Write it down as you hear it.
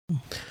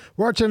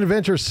Where Arts and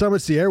Adventure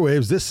summits the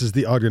airwaves, this is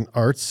the Ogden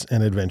Arts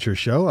and Adventure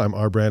Show. I'm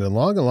R. Brandon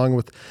Long, along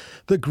with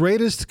the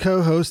greatest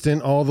co-host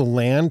in all the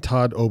land,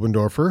 Todd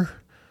Obendorfer.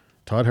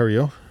 Todd, how are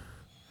you?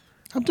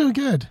 I'm doing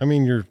good. I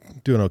mean, you're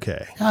doing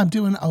okay. Yeah, I'm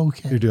doing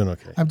okay. You're doing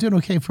okay. I'm doing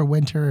okay for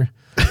winter.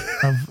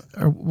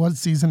 Or what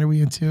season are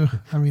we into?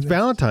 I mean,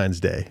 Valentine's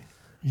Day.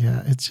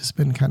 Yeah, it's just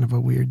been kind of a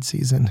weird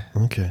season.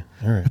 Okay,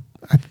 all right.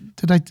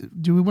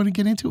 Do we want to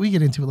get into it? We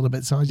get into it a little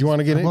bit. So You want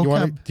to get in?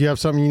 Do you have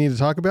something you need to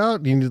talk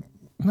about?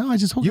 No, I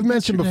just woke You've up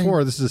mentioned yesterday.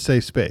 before this is a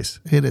safe space.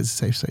 It is a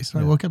safe space. So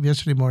I woke up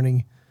yesterday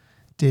morning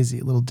a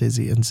little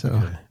dizzy. And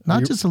so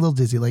not just a little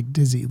dizzy,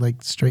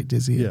 like straight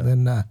dizzy.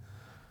 Yeah.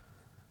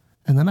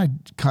 And then I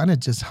kind of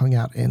just hung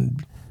out in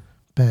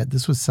bed.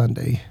 This was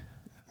Sunday.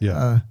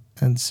 Yeah.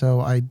 And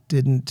so I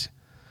didn't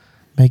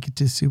make it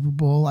to Super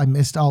Bowl. I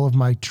missed all of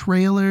my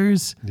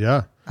trailers.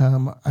 Yeah.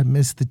 I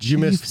missed the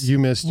Chiefs. You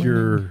missed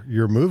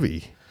your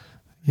movie,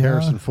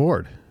 Harrison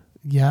Ford.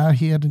 Yeah,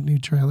 he had a new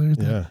trailer,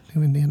 new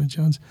Indiana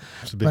Jones.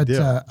 It's a big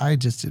deal. I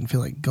just didn't feel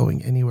like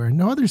going anywhere.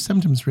 No other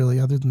symptoms really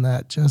other than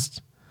that,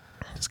 just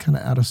kind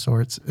of out of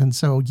sorts. And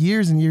so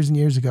years and years and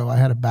years ago, I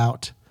had a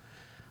bout,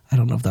 I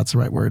don't know if that's the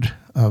right word,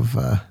 of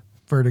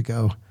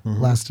vertigo.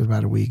 Lasted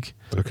about a week.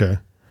 Okay.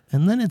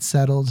 And then it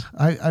settled.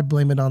 I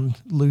blame it on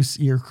loose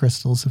ear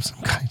crystals of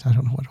some kind. I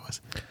don't know what it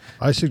was.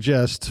 I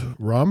suggest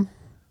rum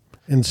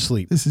and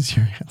sleep. This is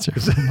your answer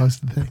for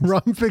most of the things.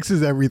 Rum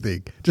fixes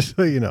everything, just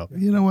so you know.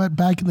 You know what?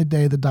 Back in the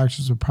day, the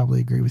doctors would probably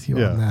agree with you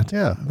on that.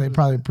 Yeah. They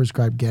probably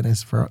prescribed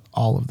Guinness for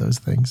all of those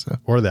things. So.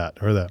 Or that.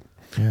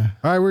 Yeah.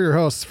 All right, we're your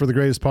hosts for the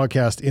greatest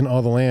podcast in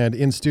all the land.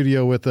 In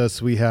studio with us,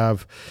 we're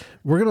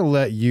going to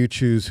let you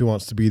choose who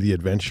wants to be the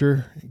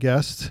adventure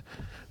guest,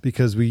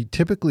 because we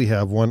typically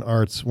have one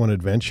arts, one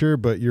adventure,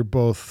 but you're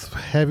both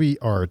heavy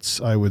arts,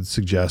 I would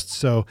suggest.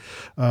 So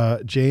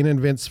Jane and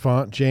Vince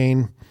Font.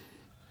 Jane,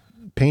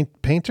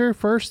 painter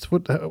first?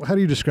 How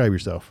do you describe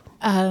yourself?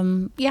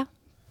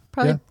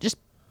 Just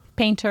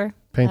painter.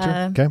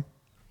 Painter, okay.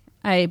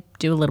 I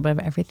do a little bit of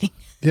everything.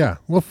 Yeah,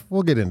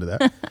 we'll get into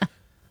that.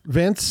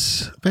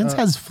 Vince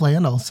has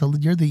flannel, so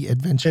you're the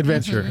adventure.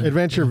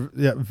 Adventure.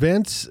 Yeah,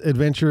 Vince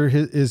Adventure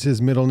is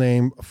his middle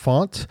name.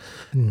 Font,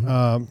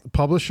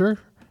 publisher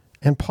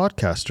and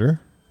podcaster.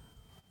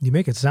 You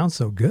make it sound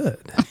so good.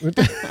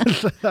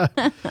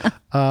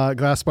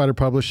 Glass Spider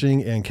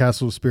Publishing and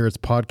Castle of Spirits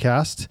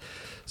podcast.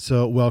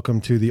 So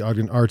welcome to the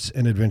Ogden Arts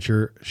and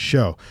Adventure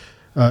Show.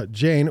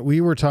 Jane,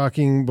 we were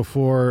talking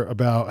before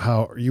about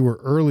how you were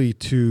early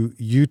to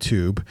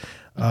YouTube.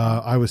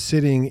 I was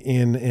sitting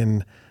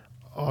in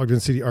Ogden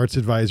City Arts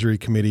Advisory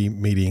Committee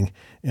meeting,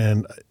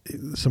 and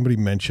somebody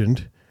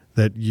mentioned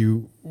that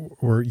you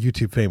were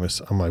YouTube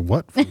famous. I'm like,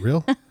 what? For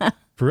real?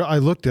 For real? I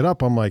looked it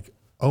up. I'm like,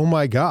 oh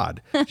my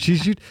God.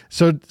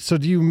 So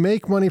do you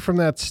make money from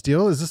that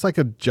still? Is this like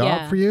a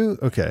job for you?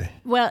 Okay.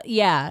 Well,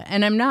 yeah.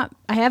 And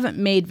I haven't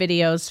made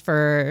videos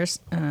for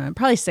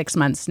probably 6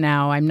 months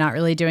now. I'm not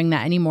really doing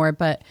that anymore,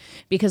 but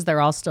because they're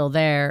all still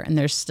there and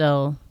there's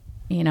still,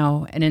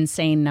 an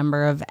insane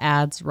number of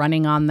ads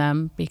running on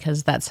them,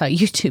 because that's how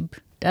YouTube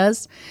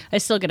does. I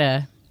still get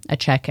a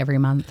check every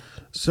month.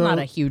 So not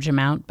a huge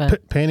amount,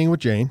 but painting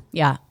with Jane.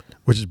 Yeah.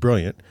 Which is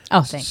brilliant.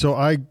 Oh, thanks. So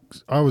I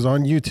was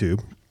on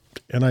YouTube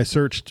and I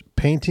searched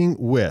painting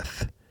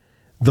with.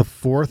 The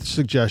fourth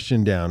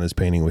suggestion down is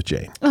painting with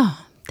Jane.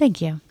 Oh,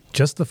 thank you.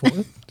 Just the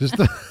fourth? Just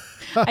the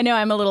I know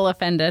I'm a little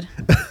offended.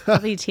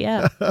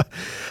 WTF.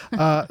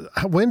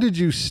 When did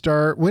you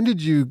start? When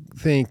did you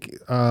think,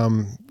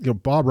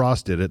 Bob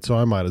Ross did it, so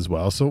I might as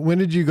well. So when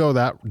did you go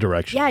that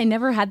direction? Yeah, I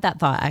never had that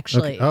thought,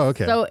 actually. Okay. Oh,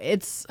 okay. So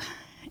it's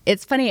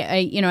funny.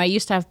 I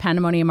used to have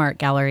Pandemonium Art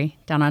Gallery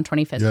down on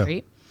 25th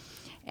Street.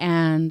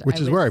 Which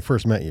is where I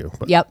first met you.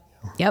 But. Yep.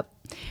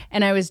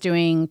 And I was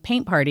doing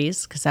paint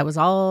parties because that was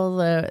all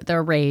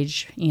the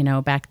rage,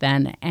 back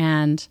then.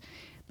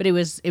 But it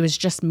was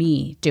just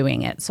me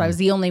doing it. So I was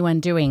the only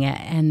one doing it.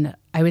 And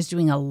I was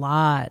doing a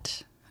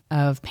lot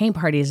of paint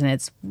parties, and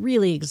it's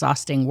really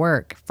exhausting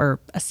work for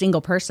a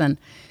single person.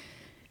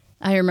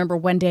 I remember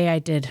one day I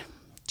did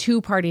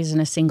 2 parties in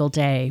a single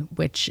day,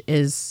 which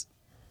is,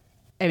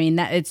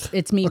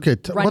 it's me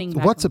running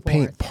back what's and a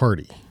paint forth.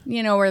 party?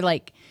 Where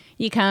like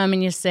you come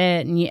and you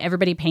sit and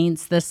everybody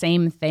paints the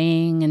same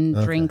thing and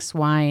drinks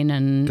wine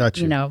and,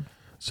 Gotcha.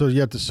 So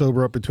you have to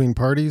sober up between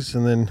parties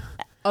and then...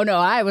 Oh, no,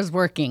 I was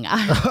working.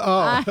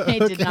 I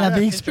did not. Yeah,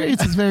 the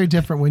experience is very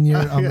different when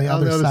you're on the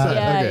other side.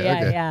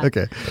 Yeah.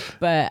 Okay.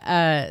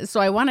 But so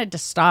I wanted to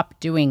stop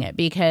doing it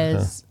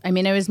because, I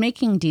was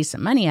making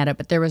decent money at it,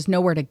 but there was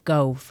nowhere to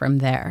go from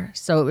there.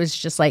 So it was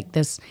just like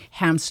this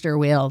hamster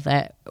wheel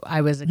that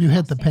I was You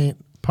hit the paint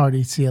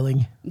party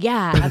ceiling.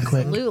 Yeah,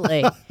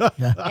 absolutely.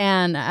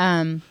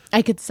 And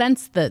I could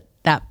sense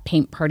that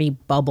paint party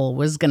bubble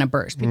was going to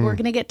burst. People were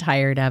going to get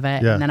tired of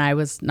it. Yeah. And then I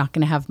was not going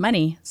to have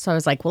money. So I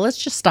was like, well,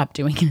 let's just stop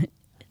doing it.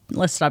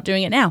 Let's stop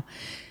doing it now.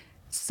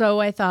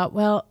 So I thought,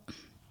 well,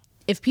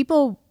 if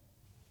people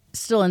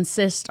still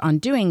insist on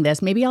doing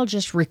this, maybe I'll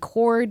just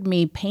record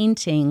me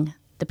painting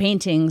the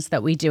paintings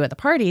that we do at the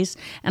parties,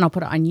 and I'll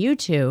put it on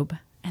YouTube.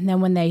 And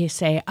then when they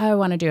say, oh, I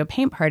want to do a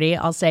paint party,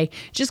 I'll say,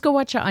 just go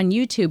watch it on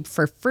YouTube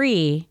for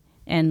free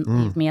and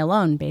leave me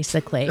alone,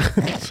 basically.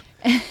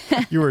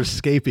 You were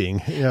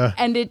escaping. Yeah.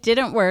 And it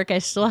didn't work. I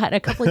still had, a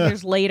couple of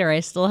years later, I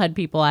still had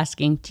people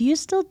asking, do you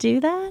still do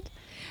that?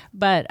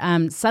 But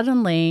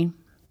suddenly,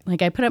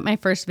 like I put up my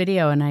first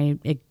video and I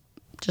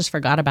just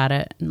forgot about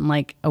it. And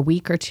like a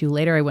week or two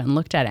later, I went and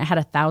looked at it. It had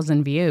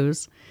 1,000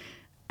 views.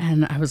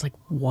 And I was like,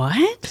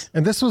 what?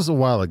 And this was a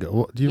while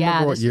ago. Do you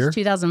remember what this year? was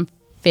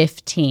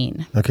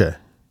 2015. Okay.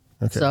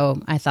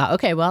 So I thought,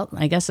 okay, well,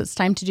 I guess it's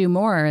time to do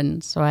more.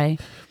 And so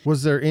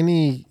Was there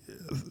any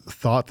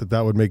thought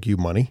that would make you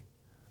money?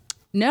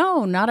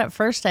 No, not at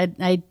first. I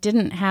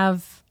didn't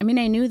have, I mean,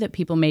 I knew that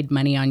people made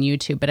money on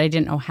YouTube, but I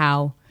didn't know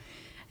how.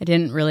 I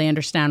didn't really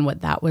understand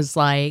what that was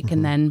like.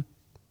 And then,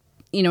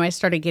 I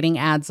started getting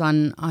ads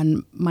on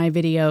my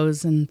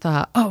videos and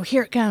thought, oh,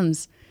 here it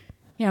comes.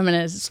 I'm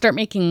going to start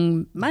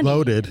making money.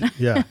 Loaded.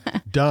 Yeah.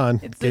 Done.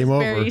 It's Game a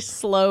over. very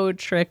slow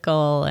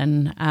trickle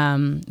and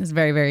it's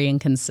very, very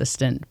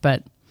inconsistent.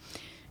 But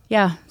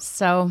yeah,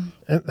 so.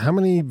 And how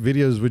many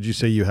videos would you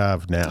say you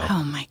have now?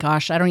 Oh my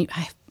gosh.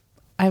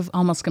 I've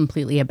almost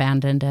completely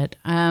abandoned it.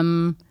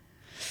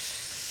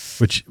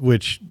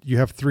 Which you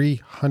have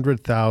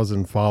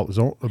 300,000 followers.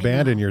 Don't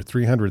abandon your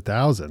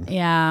 300,000.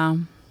 Yeah,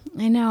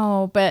 I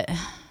know, but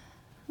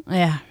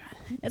yeah,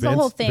 it's a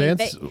whole thing.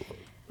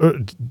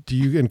 Do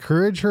you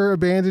encourage her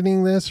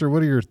abandoning this, or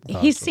what are your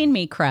thoughts? He's seen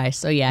me cry,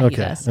 so yeah, he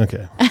does.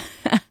 Okay.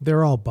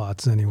 They're all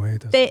bots anyway.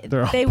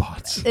 They're all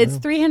bots. It's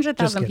Just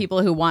 300,000 kidding.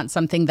 people who want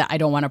something that I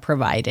don't want to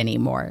provide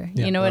anymore.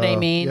 Yeah. You know what I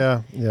mean?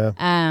 Yeah. Yeah,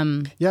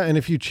 and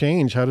if you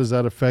change, how does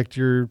that affect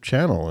your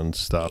channel and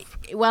stuff?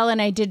 Well,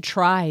 and I did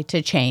try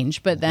to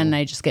change, but then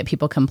I just get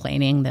people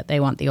complaining that they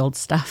want the old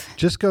stuff.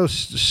 Just go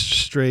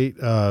straight.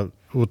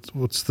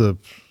 What's the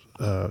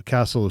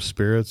Castle of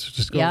Spirits?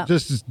 Just go. Yep.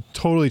 Just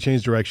totally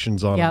change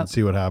directions on it Yep. and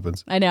see what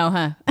happens. I know,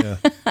 huh? Yeah.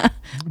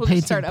 We'll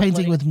just start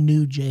painting uploading. with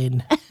new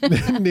Jane.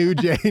 New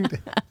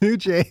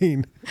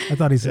Jane. I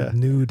thought he said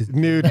nude.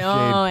 New No,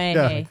 Jane.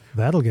 Yeah. hey.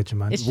 That'll get you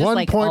money. It's just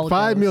like all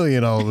 1.5 goes.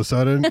 million all of a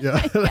sudden.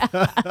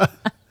 Yeah.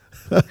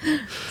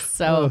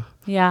 So,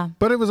 yeah.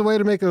 But it was a way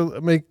to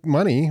make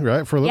money,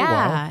 right? For a little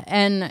while. Yeah.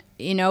 And,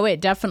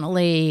 it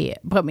definitely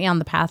put me on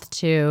the path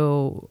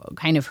to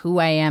kind of who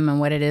I am and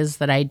what it is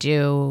that I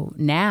do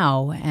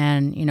now.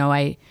 And,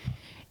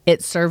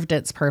 it served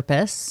its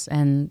purpose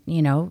and,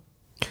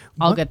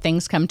 all good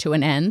things come to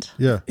an end.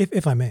 Yeah.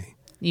 If I may,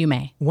 You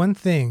may. one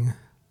thing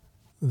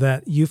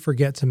that you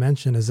forget to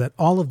mention is that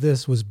all of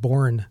this was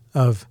born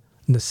of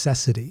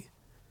necessity,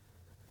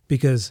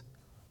 because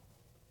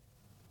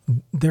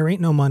there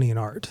ain't no money in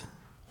art.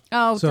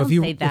 Oh, So if don't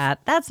you- say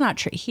that. That's not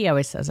true. He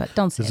always says that.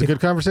 Don't say It's a that.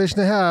 good conversation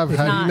to have.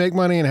 How do you not. make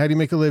money and how do you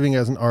make a living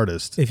as an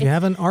artist? If you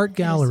have an art It's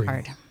gallery,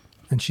 hard.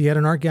 and she had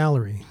an art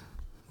gallery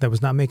that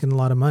was not making a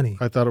lot of money,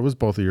 I thought it was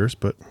both of yours,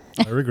 but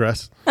I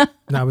regress. and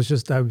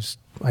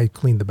I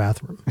cleaned the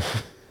bathroom.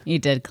 You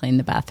did clean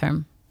the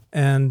bathroom.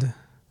 And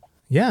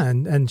yeah,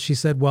 and she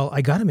said, well,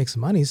 I got to make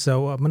some money,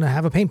 so I'm going to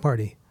have a paint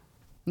party.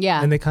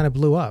 Yeah. And they kind of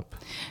blew up.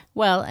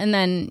 Well, and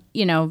then,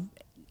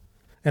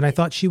 And I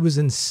thought she was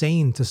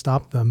insane to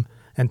stop them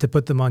and to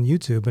put them on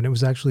YouTube. And it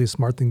was actually a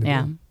smart thing to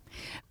yeah. do.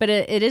 But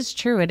it is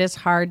true. It is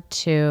hard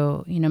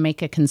to,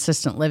 make a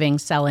consistent living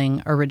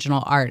selling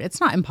original art. It's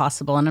not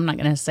impossible. And I'm not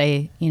going to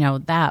say,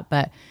 that,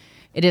 but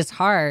it is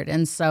hard.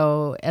 And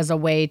so as a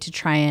way to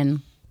try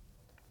and,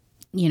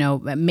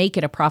 make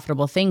it a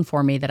profitable thing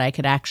for me that I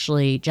could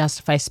actually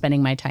justify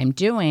spending my time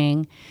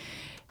doing,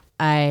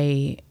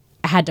 I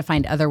had to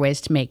find other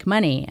ways to make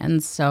money.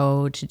 And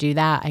so to do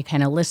that, I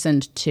kind of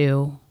listened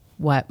to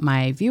what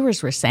my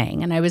viewers were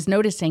saying. And I was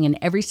noticing in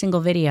every single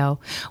video,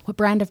 what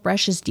brand of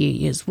brushes do you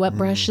use? What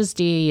brushes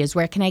do you use?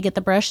 Where can I get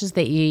the brushes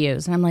that you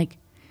use? And I'm like,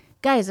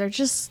 guys, they're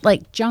just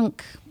like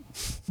junk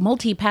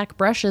multi-pack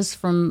brushes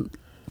from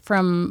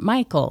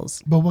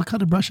Michael's. But what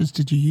kind of brushes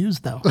did you use,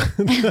 though?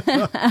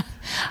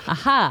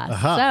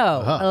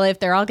 Well, if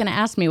they're all going to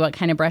ask me what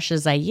kind of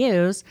brushes I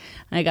use,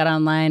 I got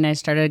online, I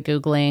started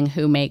Googling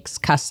who makes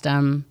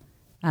custom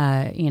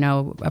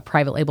a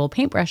private label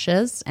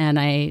paintbrushes, and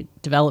I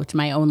developed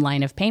my own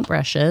line of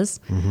paintbrushes.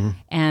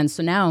 And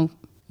so now,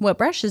 what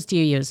brushes do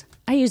you use?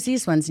 I use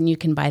these ones, and you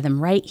can buy them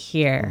right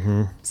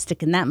here.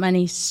 Sticking that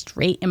money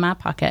straight in my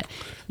pocket.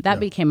 That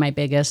became my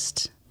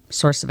biggest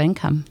source of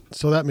income.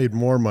 So that made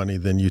more money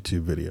than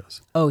YouTube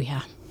videos. Oh,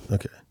 yeah.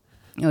 Okay.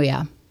 Oh,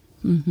 yeah.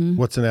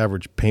 What's an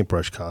average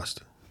paintbrush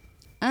cost?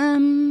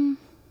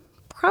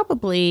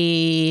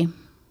 Probably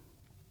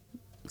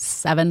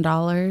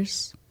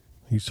 $7.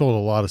 You sold a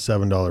lot of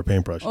 $7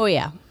 paintbrushes. Oh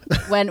yeah.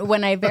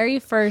 When I very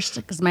first,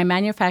 because my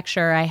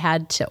manufacturer, I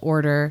had to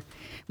order,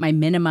 my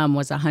minimum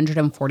was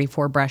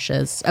 144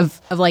 brushes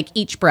of like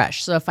each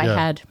brush. So if I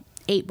had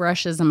 8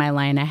 brushes in my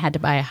line, I had to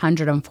buy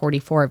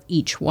 144 of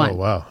each one. Oh,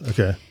 wow.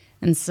 Okay.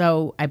 And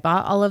so I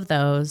bought all of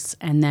those,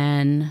 and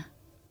then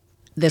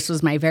this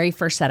was my very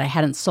first set. I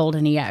hadn't sold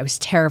any yet. I was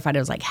terrified. I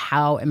was like,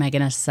 how am I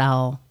going to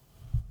sell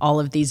all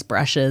of these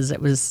brushes?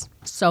 It was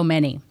so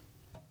many.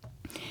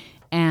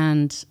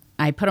 And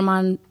I put them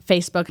on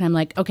Facebook and I'm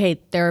like, okay,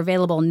 they're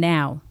available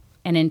now.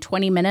 And in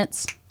 20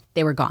 minutes,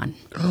 they were gone.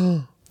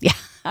 Yeah.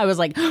 I was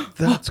like,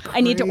 That's I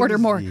need to order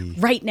more crazy.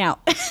 right now.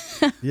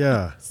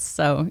 Yeah.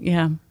 So,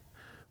 yeah.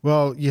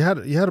 Well, you had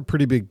a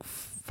pretty big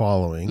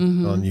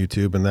following on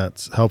YouTube, and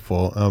that's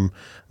helpful.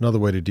 Another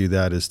way to do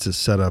that is to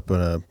set up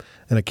an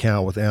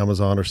account with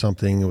Amazon or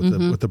something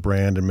with the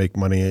brand and make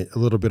money, a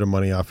little bit of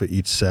money off of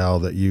each sale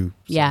that you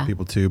send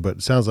people to. But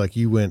it sounds like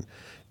you went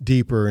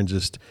deeper and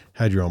just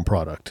had your own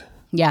product.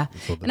 Yeah.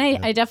 And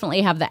I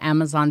definitely have the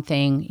Amazon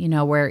thing,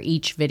 where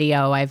each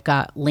video I've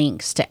got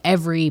links to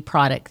every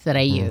product that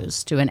I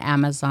use to an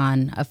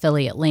Amazon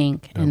affiliate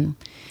link. And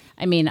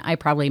I mean, I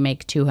probably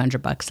make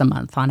 $200 a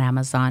month on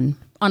Amazon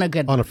on a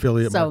good On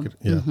affiliate market.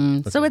 Yeah.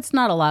 Okay. So it's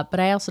not a lot, but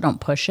I also don't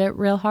push it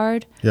real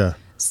hard. Yeah.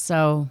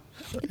 So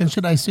And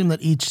should I assume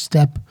that each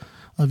step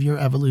of your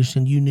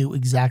evolution, you knew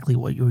exactly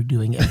what you were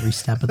doing every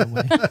step of the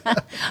way?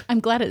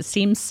 I'm glad it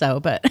seems so,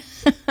 but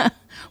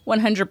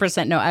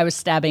 100% no, I was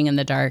stabbing in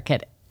the dark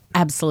at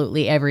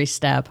absolutely every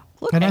step.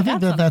 Look, And I think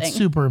got that's something.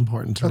 super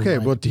important to Okay.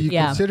 realize. Well, do you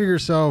consider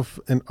yourself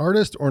an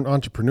artist or an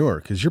entrepreneur?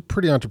 Because you're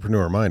pretty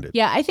entrepreneur minded.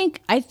 Yeah, I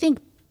think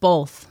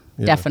both,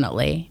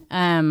 definitely.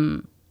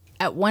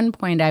 At one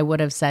point, I would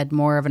have said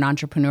more of an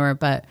entrepreneur,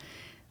 but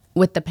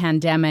with the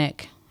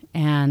pandemic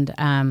and,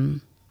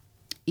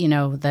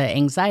 the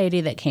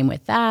anxiety that came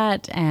with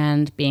that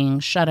and being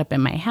shut up in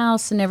my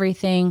house and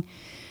everything,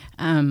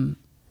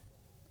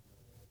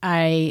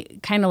 I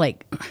kind of I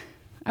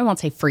won't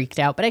say freaked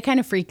out, but I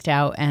kind of freaked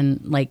out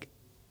and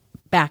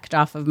backed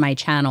off of my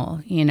channel,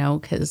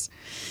 because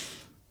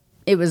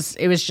it was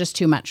just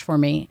too much for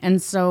me. And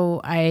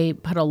so I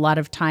put a lot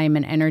of time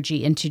and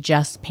energy into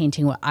just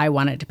painting what I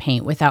wanted to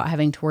paint without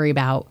having to worry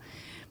about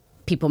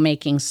people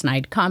making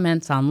snide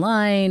comments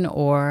online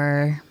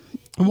or...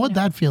 And what'd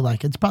that feel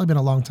like? It's probably been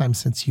a long time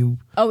since you...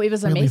 Oh, it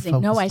was really amazing.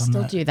 No, focused I on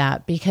still that. do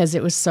that because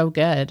it was so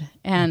good.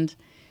 And,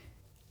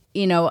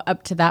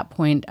 up to that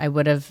point, I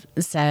would have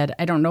said,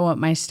 I don't know what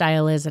my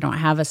style is. I don't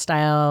have a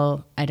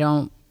style.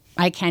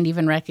 I can't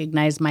even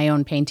recognize my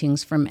own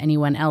paintings from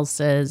anyone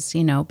else's,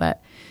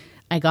 but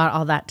I got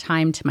all that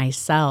time to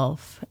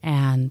myself.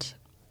 And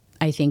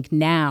I think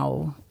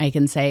now I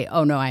can say,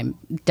 oh no, I'm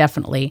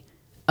definitely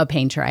a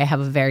painter. I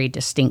have a very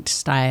distinct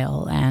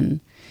style.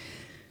 And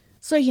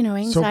so,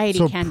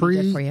 anxiety can be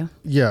good for you.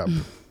 Yeah,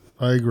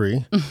 I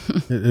agree.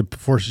 it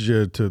forces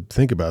you to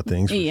think about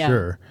things for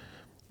sure.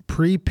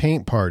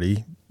 Pre-paint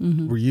party,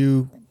 were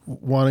you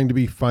wanting to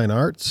be fine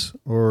arts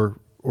or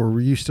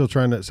were you still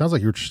trying to, it sounds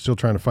like you were still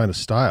trying to find a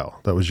style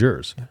that was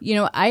yours.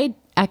 I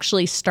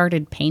actually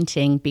started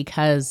painting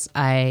because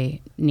I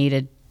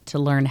needed to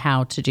learn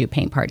how to do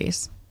paint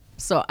parties.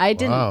 So I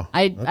didn't, Wow.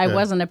 I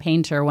wasn't a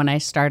painter when I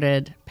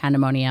started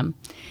Pandemonium.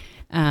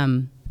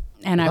 And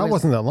That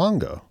wasn't that long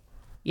ago.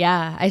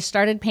 Yeah, I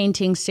started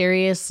painting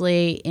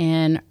seriously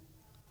in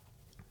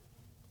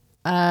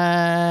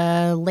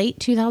late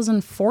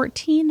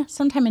 2014,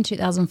 sometime in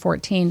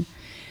 2014.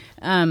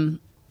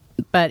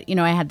 But,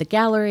 I had the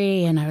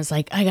gallery and I was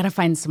like, I got to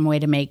find some way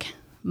to make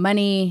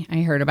money.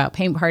 I heard about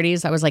paint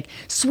parties. I was like,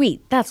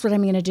 sweet, that's what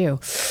I'm going to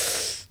do.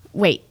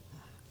 Wait,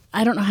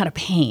 I don't know how to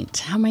paint.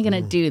 How am I going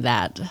to do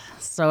that?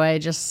 So I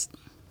just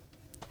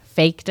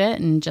faked it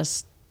and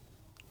just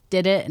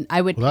did it. And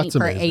I would paint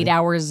for amazing. 8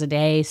 hours a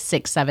day,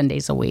 6-7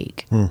 days a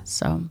week.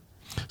 So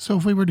So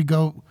if we were to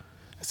go,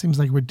 it seems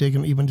like we're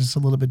digging even just a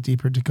little bit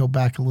deeper to go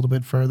back a little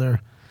bit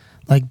further,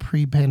 like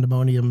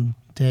pre-Pandemonium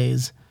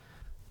days.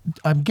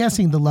 I'm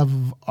guessing the love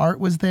of art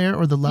was there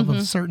or the love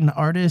of certain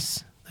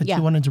artists that Yeah.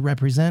 you wanted to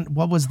represent.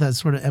 What was the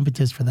sort of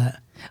impetus for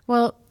that?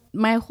 Well,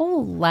 my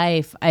whole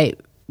life,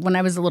 when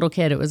I was a little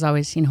kid, it was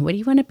always, what do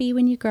you want to be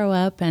when you grow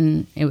up?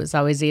 And it was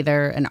always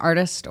either an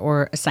artist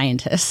or a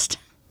scientist.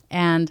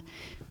 And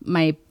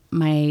my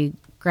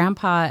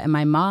grandpa and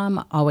my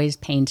mom always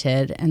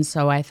painted. And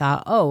so I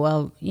thought, oh,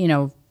 well,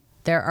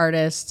 they're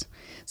artists,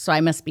 so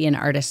I must be an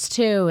artist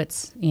too.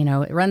 It's,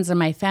 it runs in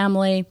my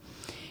family.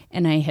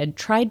 And I had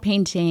tried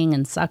painting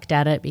and sucked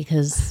at it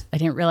because I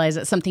didn't realize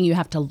it's something you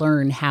have to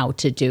learn how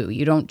to do.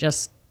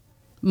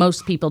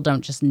 Most people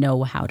don't just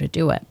know how to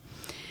do it.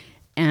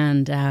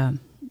 And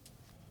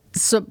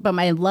but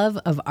my love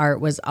of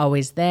art was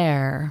always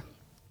there.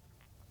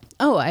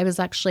 Oh, I was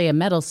actually a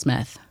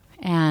metalsmith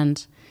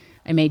and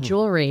I made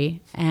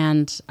jewelry,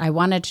 and I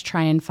wanted to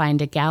try and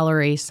find a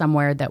gallery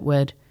somewhere that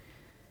would,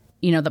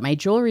 that my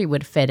jewelry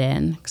would fit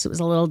in because it was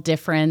a little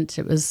different.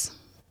 It was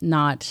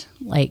not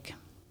like,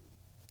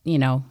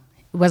 it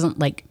wasn't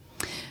like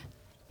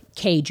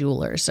K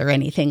Jewelers or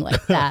anything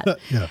like that.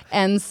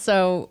 And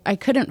so I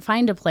couldn't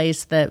find a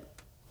place that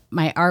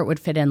my art would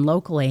fit in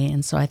locally.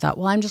 And so I thought,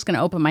 well, I'm just going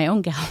to open my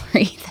own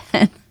gallery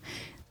then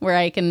where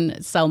I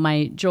can sell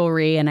my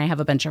jewelry. And I have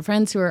a bunch of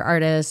friends who are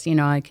artists,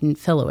 I can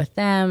fill it with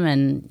them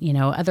and,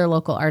 other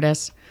local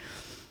artists.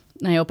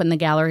 And I opened the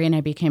gallery and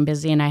I became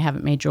busy and I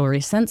haven't made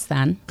jewelry since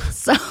then.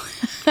 So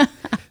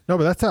No,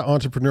 but that's that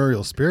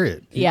entrepreneurial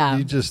spirit. Yeah.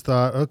 You just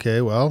thought,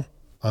 okay, well,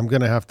 I'm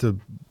going to have to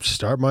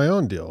start my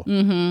own deal.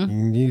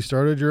 Mm-hmm. You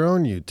started your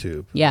own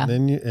YouTube. Yeah.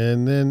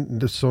 And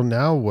then so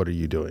now what are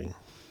you doing?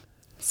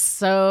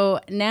 So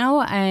now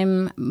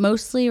I'm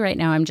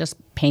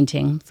just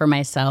painting for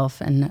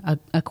myself and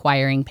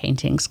acquiring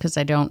paintings because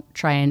I don't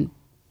try and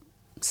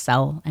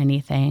sell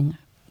anything.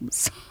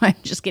 So I'm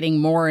just getting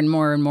more and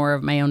more and more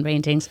of my own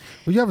paintings.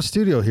 Well, you have a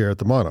studio here at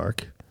the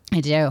Monarch. I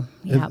do.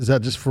 Yeah. Is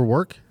that just for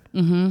work?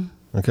 Mm-hmm.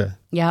 Okay.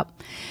 Yep.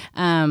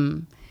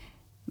 But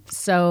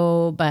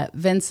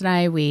Vince and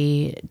I,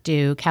 we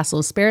do Castle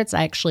of Spirits.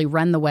 I actually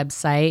run the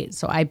website.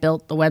 So I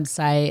built the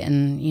website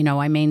and,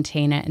 I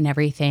maintain it and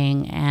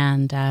everything.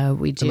 And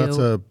we do. And that's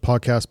a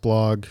podcast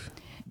blog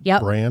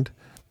brand?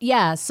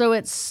 Yeah. So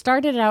it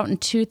started out in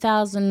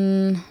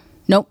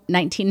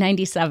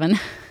 1997.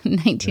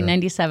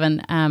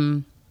 1997.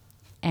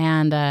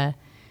 And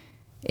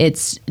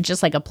it's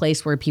just like a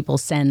place where people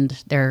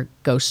send their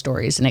ghost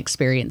stories and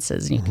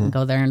experiences. And you can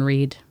go there and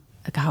read.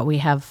 God, we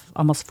have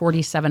almost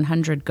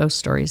 4,700 ghost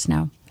stories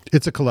now.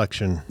 It's a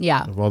collection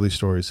of all these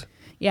stories.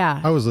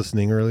 Yeah. I was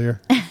listening earlier.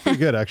 Pretty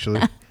good,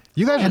 actually.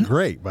 You guys are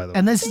great, by the way.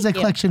 And this is a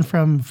collection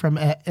from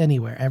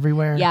anywhere,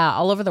 everywhere. Yeah,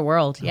 all over the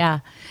world. Yeah.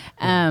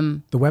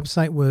 The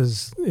website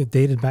it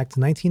dated back to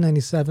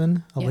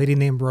 1997. A lady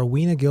named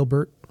Rowena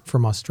Gilbert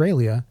from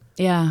Australia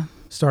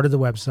started the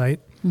website.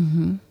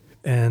 Mm-hmm.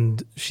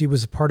 And she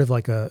was a part of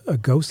like a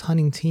ghost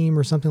hunting team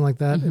or something like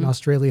that in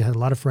Australia, had a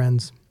lot of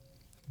friends.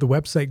 The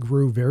website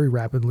grew very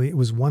rapidly. It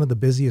was one of the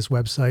busiest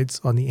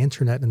websites on the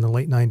internet in the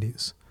late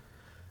 90s.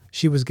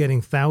 She was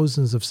getting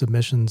thousands of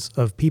submissions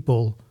of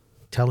people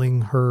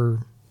telling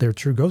her their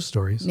true ghost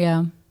stories.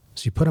 Yeah.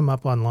 She put them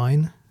up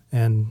online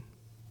and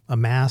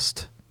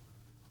amassed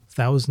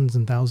thousands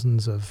and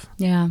thousands of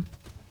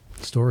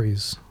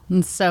stories.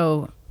 And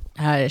so,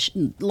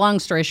 long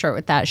story short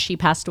with that, she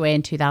passed away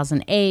in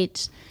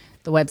 2008.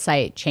 The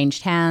website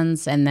changed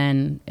hands, and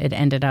then it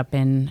ended up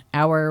in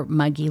our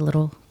muggy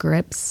little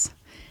grips.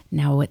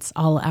 Now it's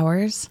all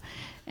ours.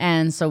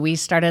 And so we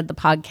started the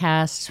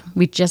podcast.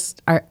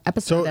 Our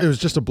episode. So it was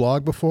just a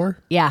blog before?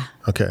 Yeah.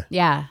 Okay.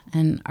 Yeah.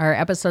 And our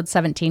episode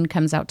 17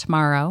 comes out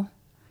tomorrow.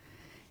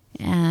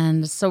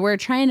 And so we're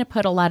trying to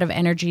put a lot of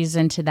energies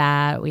into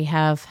that. We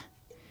had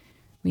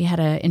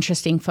an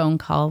interesting phone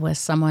call with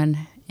someone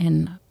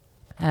in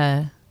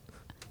a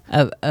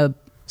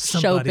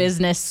show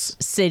business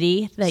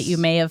city that you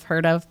may have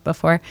heard of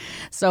before.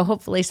 So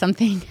hopefully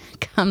something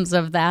comes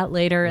of that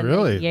later in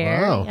the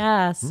year. Wow.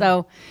 Yeah.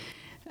 So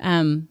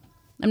I'm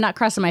not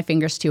crossing my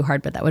fingers too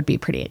hard, but that would be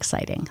pretty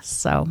exciting.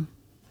 So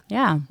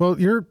yeah. Well,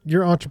 you're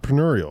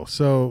entrepreneurial.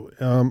 So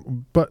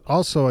but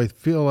also I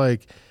feel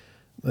like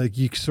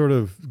you sort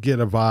of get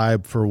a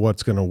vibe for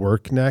what's going to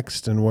work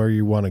next and where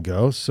you want to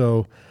go.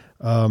 So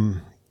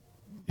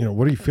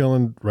what are you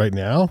feeling right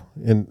now?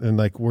 And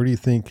like where do you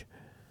think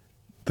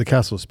the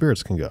Castle of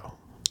Spirits can go?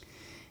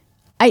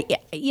 I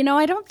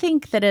don't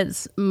think that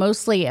it's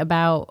mostly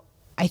about,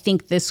 I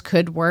think this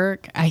could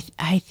work. I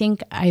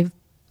think I've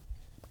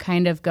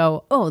kind of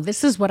go, oh,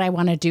 this is what I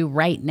want to do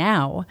right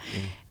now.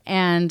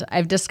 And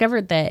I've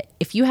discovered that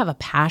if you have a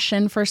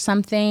passion for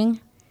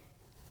something,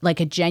 like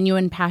a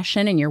genuine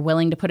passion, and you're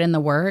willing to put in the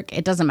work,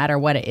 it doesn't matter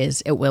what it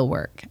is, it will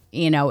work.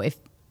 If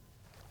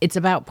it's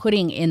about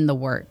putting in the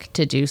work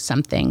to do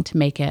something, to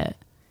make it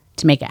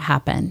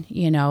happen,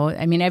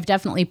 I mean, I've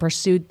definitely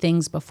pursued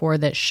things before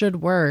that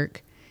should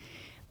work,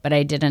 but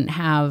I didn't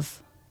have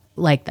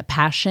like the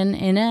passion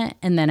in it.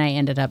 And then I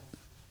ended up,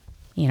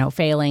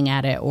 failing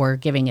at it or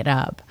giving it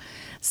up.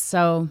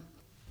 So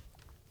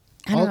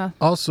I don't know.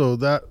 Also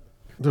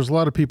there's a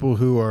lot of people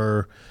who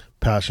are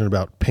passionate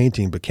about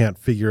painting, but can't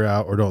figure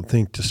out or don't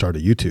think to start a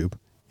YouTube,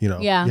 you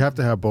have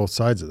to have both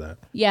sides of that.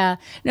 Yeah,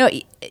 no,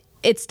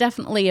 it's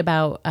definitely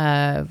about,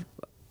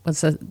 what's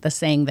the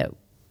saying that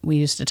we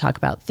used to talk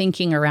about,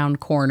 thinking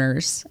around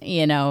corners.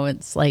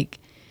 It's like,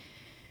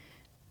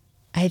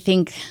 I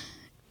think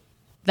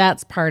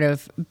that's part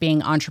of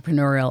being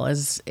entrepreneurial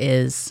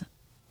is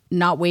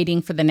not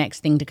waiting for the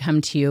next thing to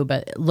come to you,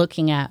 but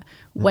looking at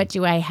what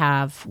do I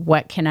have?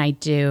 What can I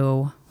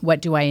do?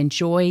 What do I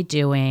enjoy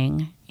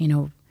doing?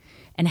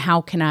 And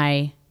how can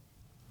I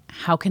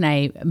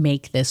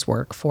make this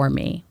work for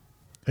me?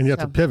 And you have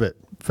to pivot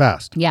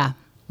fast. Yeah.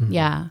 Mm-hmm.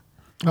 Yeah.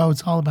 Oh,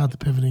 it's all about the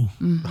pivoting.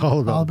 Mm-hmm. All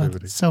about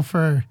pivoting.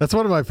 That's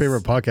one of my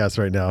favorite podcasts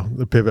right now,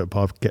 the Pivot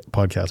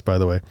podcast, by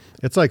the way.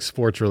 It's like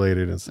sports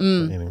related and stuff.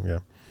 Yeah.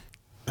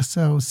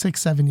 So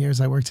 6-7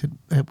 years I worked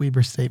at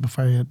Weber State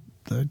before I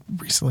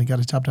recently got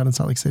a job down in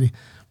Salt Lake City.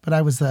 But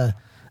I was the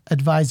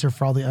advisor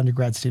for all the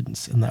undergrad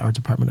students in the art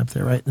department up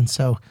there, right? And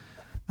so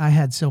I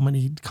had so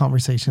many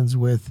conversations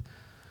with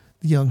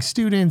young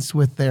students,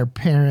 with their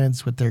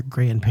parents, with their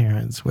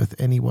grandparents, with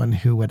anyone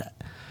who would,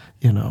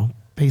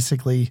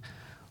 basically,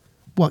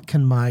 what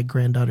can my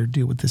granddaughter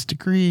do with this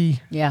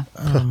degree? Yeah.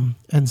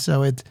 And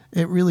so it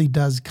really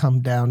does come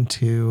down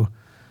to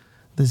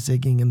the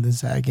zigging and the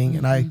zagging.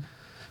 Mm-hmm. And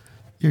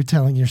you're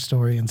telling your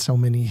story in so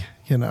many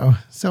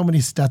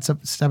steps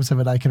of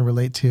it I can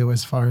relate to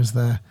as far as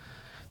the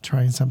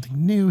trying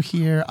something new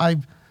here.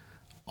 I've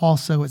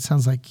also, it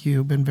sounds like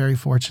you've been very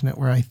fortunate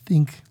where I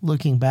think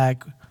looking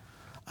back,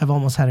 I've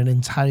almost had an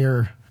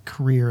entire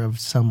career of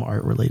some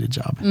art related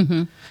job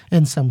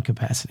in some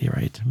capacity,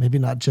 right? Maybe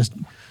not just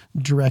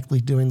directly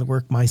doing the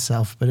work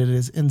myself, but it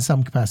is in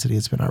some capacity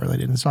it's been art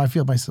related. And so I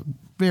feel myself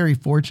very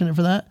fortunate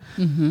for that.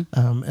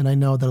 And I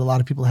know that a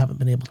lot of people haven't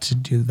been able to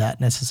do that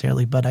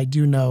necessarily, but I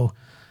do know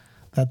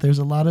that there's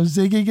a lot of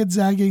zigging and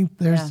zagging.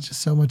 There's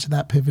just so much of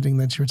that pivoting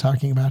that you were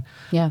talking about.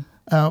 Yeah.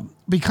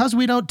 Because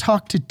we don't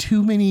talk to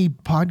too many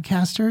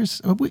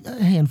podcasters,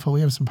 a handful,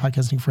 we have some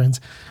podcasting friends,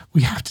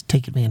 we have to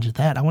take advantage of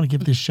that. I want to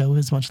give this show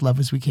as much love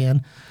as we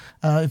can.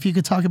 If you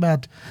could talk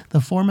about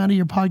the format of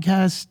your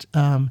podcast,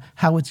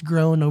 how it's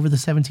grown over the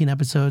 17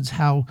 episodes,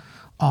 how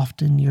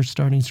often you're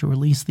starting to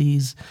release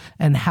these,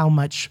 and how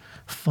much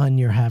fun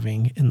you're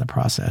having in the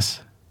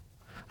process.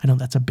 I know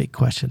that's a big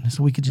question,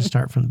 so we could just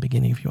start from the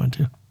beginning if you want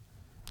to.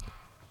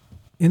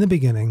 In the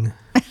beginning,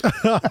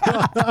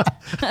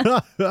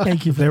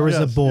 thank you. There was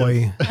a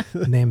boy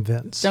named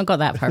Vince. Don't go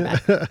that far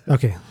back.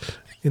 Okay.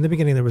 In the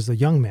beginning, there was a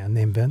young man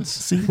named Vince.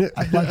 See,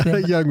 I like it.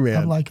 A young man.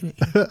 I'm liking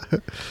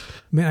it.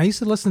 Man, I used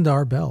to listen to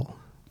Art Bell.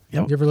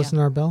 Yep. You ever listen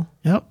to Art Bell?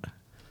 Yep.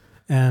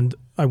 And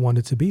I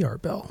wanted to be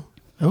Art Bell.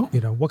 Oh.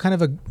 You know,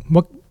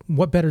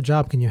 what better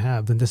job can you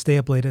have than to stay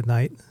up late at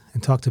night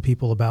and talk to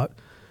people about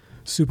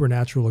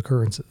supernatural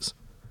occurrences?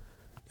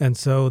 And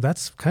so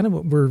that's kind of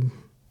what we're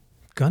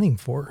gunning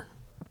for.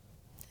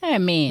 I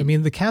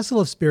mean, the Castle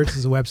of Spirits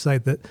is a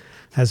website that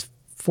has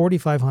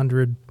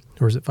 4,500,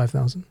 or is it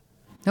 5,000?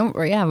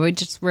 no, yeah,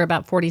 we're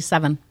about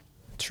 47.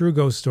 True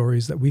ghost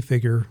stories that we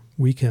figure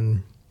we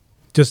can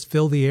just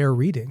fill the air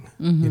reading,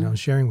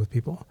 sharing with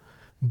people.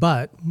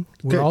 But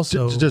we're Okay,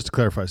 also... Just to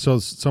clarify, so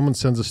someone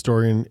sends a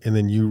story in, and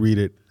then you read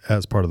it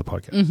as part of the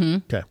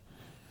podcast. Okay.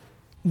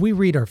 We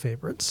read our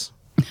favorites.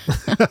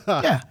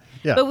 Yeah.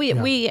 Yeah. But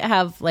we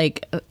have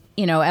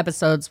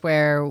episodes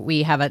where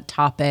we have a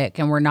topic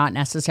and we're not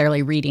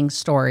necessarily reading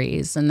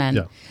stories, and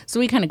then so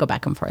we kind of go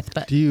back and forth.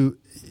 But Do you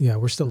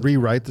We're still...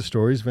 rewrite the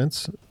stories,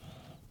 Vince?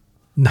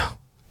 No.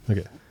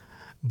 Okay.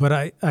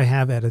 But I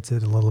have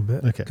edited a little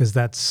bit. Okay. Because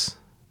that's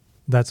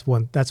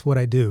what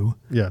I do.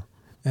 Yeah.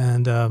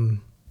 And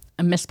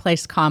a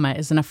misplaced comma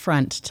is an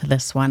affront to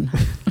this one.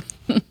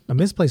 a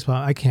misplaced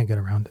file, I can't get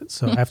around it,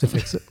 so I have to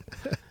fix it.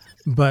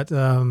 But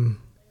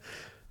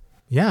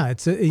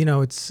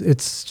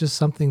it's just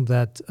something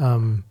that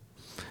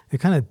it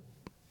kind of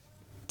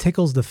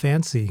tickles the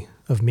fancy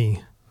of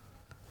me.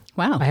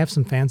 Wow. I have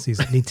some fancies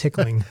that need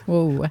tickling.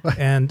 Whoa.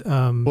 And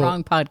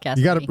Wrong podcast.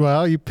 You got to,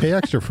 well, you pay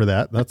extra for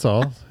that. That's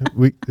all.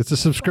 It's a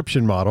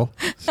subscription model.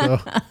 So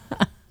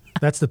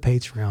that's the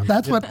Patreon.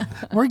 That's what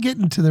we're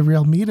getting to, the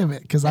real meat of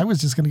it, because I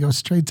was just going to go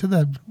straight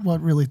to what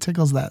really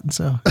tickles that.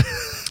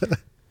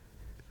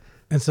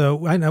 And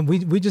so I know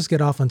we just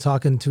get off on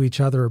talking to each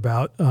other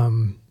about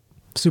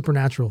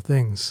supernatural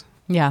things.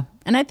 Yeah.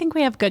 And I think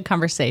we have good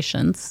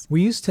conversations.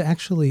 We used to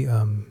actually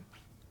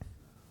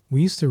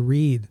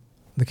read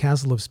the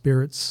Castle of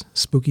Spirits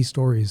spooky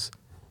stories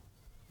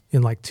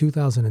in like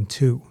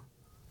 2002.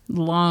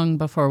 Long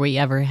before we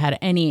ever had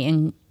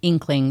any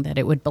inkling that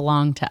it would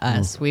belong to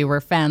us. We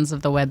were fans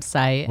of the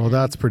website. Well,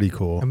 that's pretty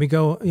cool. And we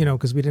go,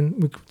 because we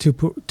too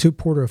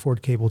poor to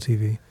afford cable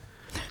TV.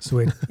 So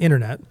we had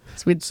internet.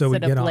 So we'd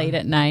sit up late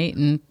at night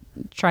and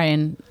try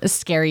and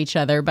scare each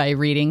other by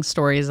reading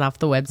stories off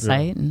the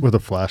website. Yeah, with a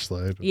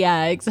flashlight.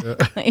 Yeah,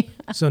 exactly.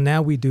 So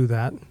now we do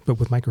that, but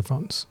with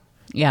microphones.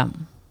 Yeah.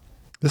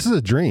 This is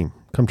a dream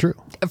come true.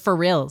 For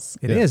reals.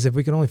 It is. If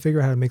we could only figure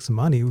out how to make some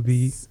money, it would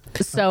be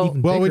so.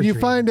 Well, when you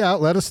find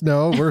out, let us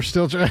know. We're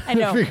still trying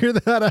to figure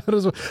that out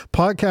as well.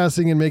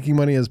 Podcasting and making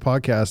money as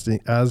podcasters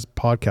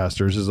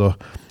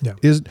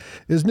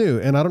is new.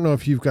 And I don't know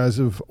if you guys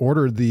have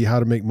ordered the How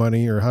to Make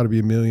Money or How to Be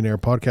a Millionaire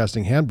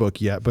podcasting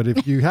handbook yet, but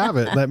if you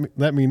haven't,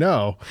 let me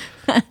know.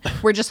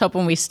 We're just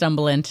hoping we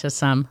stumble into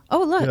some.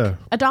 Oh, look,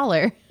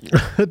 $1.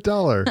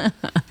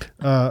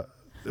 $1.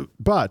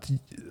 But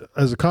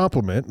as a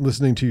compliment,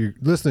 listening to your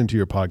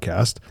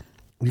podcast,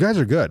 you guys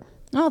are good.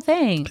 Oh,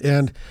 thanks.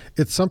 And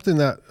it's something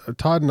that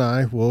Todd and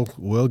I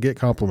will get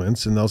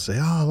compliments, and they'll say,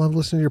 "Oh, I love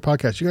listening to your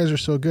podcast. You guys are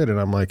so good."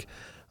 And I'm like,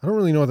 I don't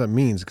really know what that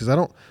means, because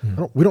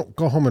we don't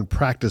go home and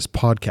practice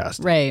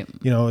podcasting. Right.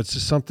 It's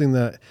just something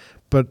that,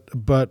 but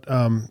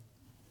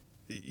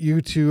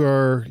you two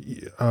are,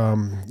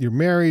 you're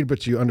married,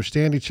 but you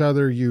understand each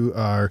other.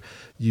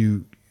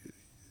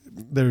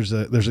 There's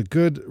a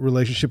good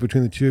relationship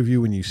between the two of you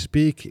when you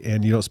speak,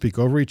 and you don't speak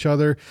over each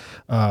other.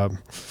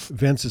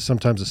 Vince is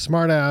sometimes a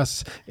smart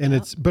ass,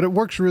 and but it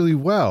works really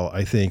well,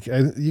 I think.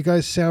 You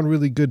guys sound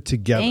really good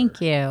together. Thank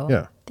you.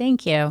 Yeah.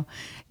 Thank you.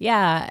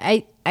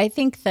 Yeah. I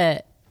think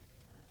that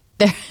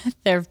there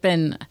have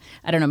been,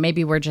 I don't know,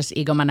 maybe we're just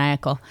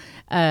egomaniacal.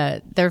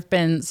 There have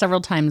been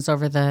several times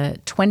over the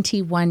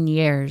 21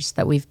 years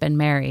that we've been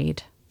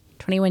married,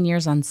 21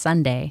 years on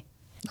Sunday.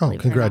 Oh,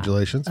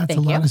 congratulations. That's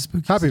Thank a lot you. of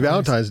spooky Happy stories.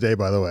 Valentine's Day,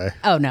 by the way.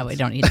 Oh, no, we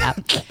don't need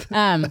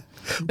that.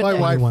 My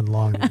wife, One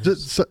long.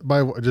 just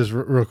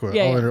real quick.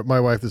 Yeah, I'll yeah. interrupt. My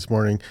wife this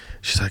morning,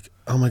 she's like,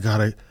 "Oh my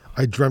God,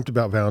 I dreamt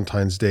about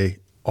Valentine's Day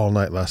all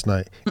night last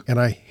night, and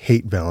I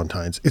hate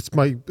Valentine's. It's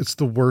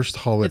the worst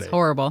holiday. It's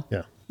horrible.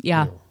 Yeah.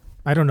 Yeah.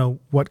 I don't know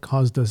what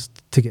caused us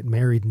to get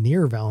married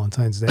near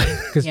Valentine's Day.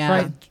 Because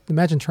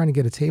imagine trying to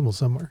get a table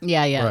somewhere.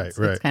 Yeah. Right,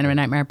 It's kind of a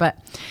nightmare. But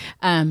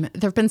there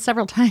have been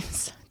several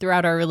times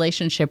throughout our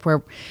relationship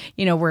where,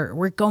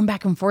 we're going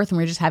back and forth and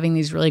we're just having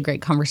these really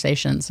great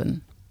conversations.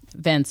 And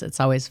Vince, it's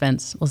always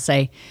Vince, will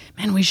say,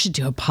 man, we should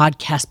do a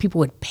podcast. People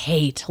would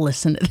pay to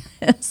listen to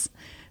this.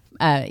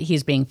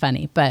 He's being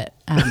funny. But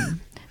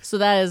so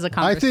that is a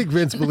conversation. I think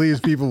Vince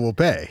believes people will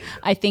pay.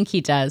 I think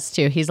he does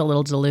too. He's a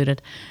little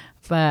deluded.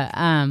 But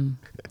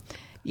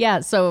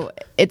so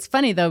it's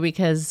funny though,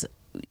 because,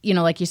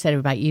 like you said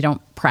about you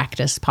don't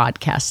practice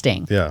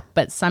podcasting. Yeah.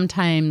 But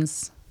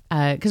sometimes,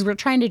 because we're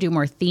trying to do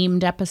more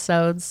themed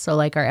episodes. So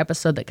like our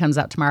episode that comes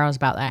out tomorrow is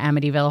about the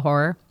Amityville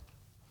horror.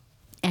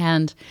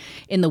 And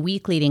in the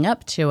week leading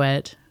up to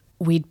it,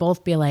 we'd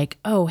both be like,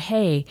 oh,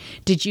 hey,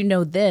 did you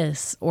know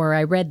this? Or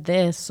I read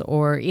this,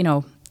 or,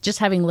 just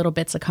having little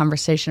bits of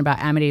conversation about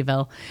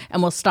Amityville.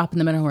 And we'll stop in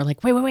the middle and we're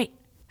like, wait.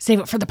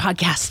 Save it for the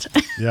podcast.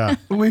 Yeah.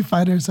 We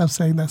find ourselves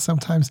saying that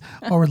sometimes,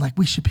 or we're like,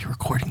 we should be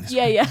recording this.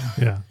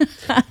 Yeah.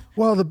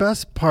 Well, the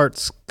best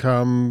parts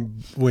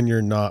come when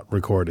you're not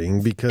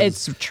recording, because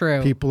it's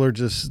true. People are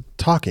just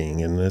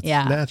talking and it's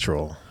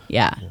natural.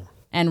 Yeah.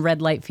 And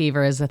red light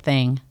fever is a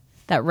thing.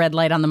 That red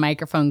light on the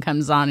microphone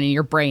comes on and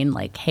your brain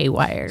like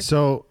haywire.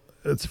 So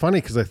it's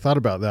funny because I thought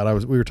about that.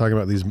 We were talking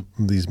about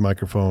these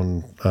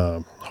microphone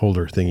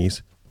holder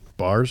thingies,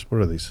 bars.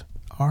 What are these?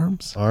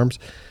 Arms.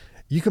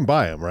 You can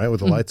buy them, right? With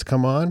the lights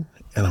come on.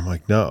 And I'm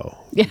like, no.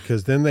 Yeah.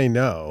 Because then they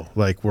know,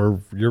 like,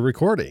 you're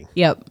recording.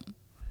 Yep.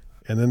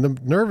 And then the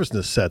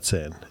nervousness sets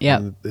in. Yep.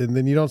 And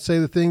then you don't say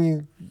the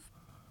thing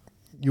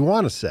you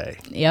want to say.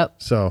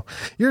 Yep. So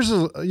yours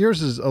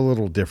is a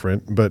little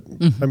different, but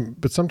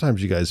but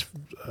sometimes you guys,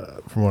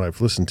 from what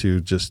I've listened to,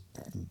 just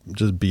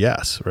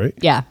BS, right?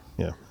 Yeah.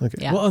 Yeah. Okay.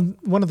 Yeah. Well,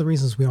 one of the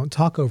reasons we don't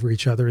talk over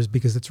each other is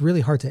because it's really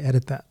hard to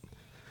edit that.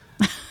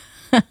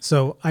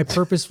 So I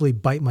purposefully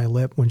bite my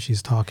lip when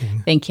she's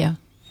talking. Thank you.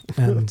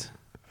 And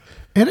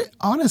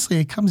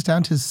honestly, it comes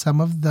down to some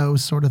of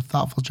those sort of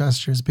thoughtful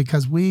gestures,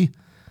 because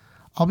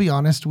I'll be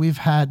honest, we've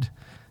had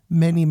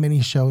many,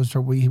 many shows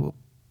where we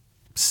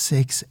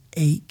 6,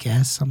 8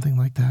 guests, something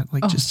like that,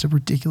 like just a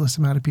ridiculous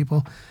amount of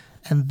people.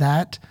 And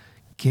that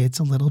gets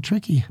a little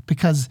tricky,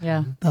 because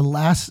the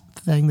last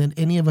thing that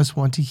any of us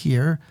want to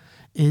hear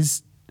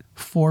is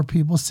 4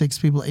 people, 6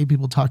 people, 8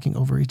 people talking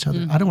over each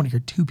other. I don't want to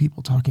hear 2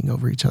 people talking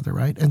over each other,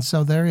 right? And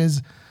so there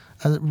is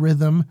a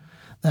rhythm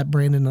that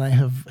Brandon and I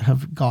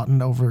have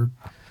gotten over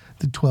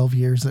the 12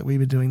 years that we've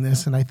been doing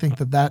this. And I think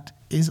that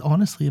is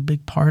honestly a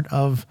big part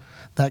of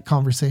that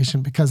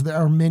conversation, because there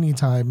are many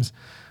times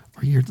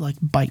where you're like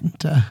biting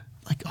to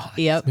like,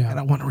 I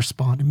don't want to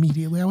respond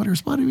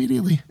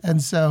immediately.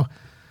 And so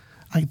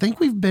I think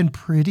we've been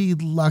pretty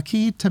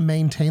lucky to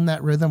maintain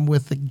that rhythm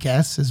with the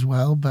guests as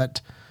well. But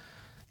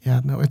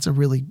it's a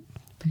really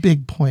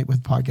big point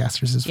with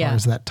podcasters as far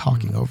as that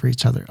talking over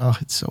each other. Oh,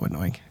 it's so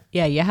annoying.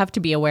 Yeah, you have to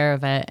be aware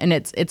of it. And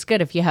it's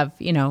good if you have,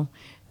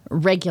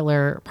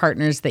 regular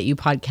partners that you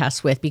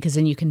podcast with, because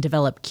then you can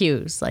develop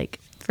cues. Like,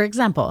 for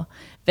example,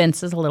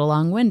 Vince is a little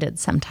long-winded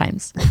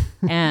sometimes.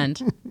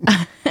 And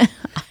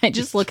I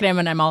just look at him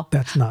and I'm all...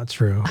 That's not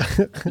true.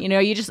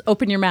 You just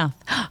open your mouth.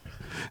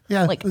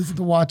 Yeah, like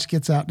the watch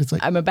gets out and it's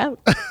like... I'm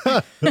about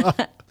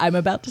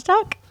to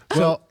talk.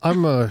 Well,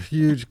 I'm a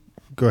huge...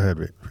 Go ahead,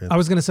 Rick. I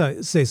was going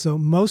to say, so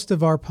most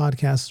of our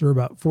podcasts are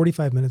about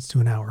 45 minutes to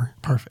an hour.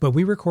 Perfect. But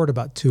we record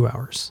about 2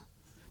 hours,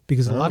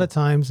 because a lot of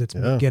times it's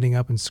me getting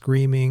up and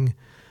screaming.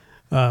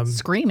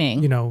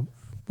 Screaming? I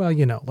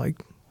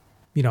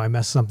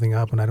mess something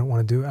up and I don't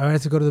want to do it. I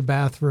have to go to the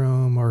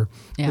bathroom, or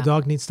the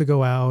dog needs to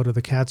go out, or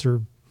the cats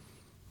are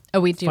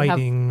we do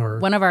fighting,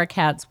 have one of our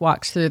cats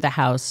walks through the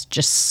house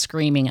just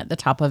screaming at the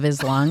top of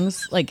his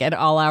lungs, like at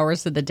all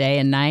hours of the day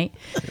and night.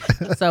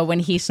 So when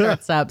he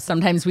starts up,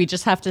 sometimes we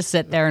just have to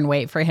sit there and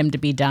wait for him to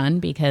be done,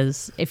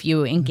 because if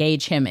you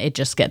engage him, it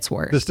just gets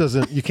worse.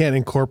 You can't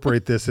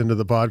incorporate this into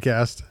the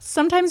podcast.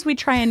 Sometimes we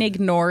try and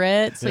ignore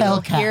it so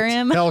you'll hear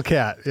him.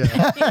 Hellcat,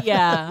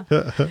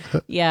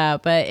 yeah.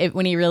 But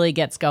when he really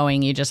gets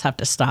going, you just have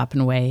to stop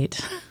and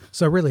wait.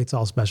 So really, it's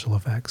all special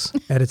effects,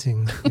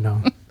 editing,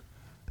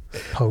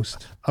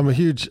 post. I'm a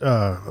huge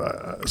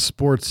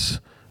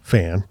sports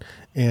fan,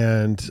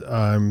 and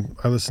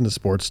I listen to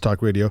sports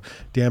talk radio.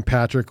 Dan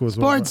Patrick was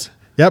sports,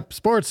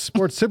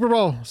 Super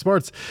Bowl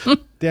sports.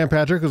 Dan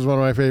Patrick was one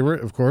of my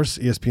favorite, of course,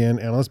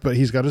 ESPN analysts, but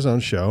he's got his own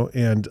show.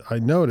 And I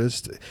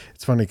noticed,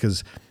 it's funny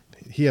because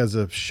he has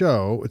a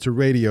show, it's a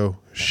radio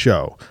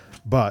show,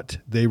 but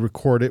they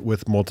record it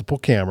with multiple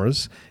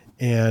cameras,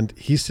 and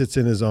he sits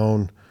in his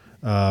own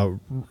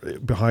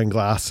behind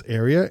glass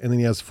area, and then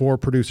he has 4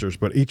 producers,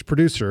 but each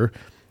producer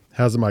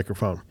has a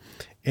microphone,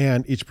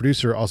 and each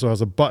producer also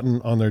has a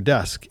button on their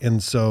desk.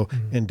 And so,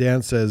 and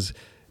Dan says,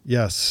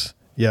 yes,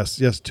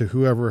 Yes, to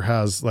whoever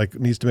has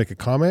needs to make a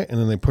comment, and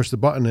then they push the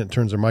button and it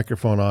turns their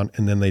microphone on,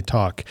 and then they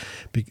talk.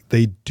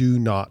 They do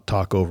not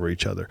talk over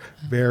each other.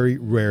 Very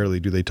rarely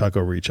do they talk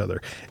over each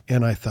other.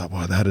 And I thought,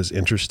 wow, that is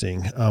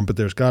interesting. But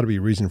there's got to be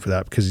a reason for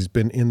that, because he's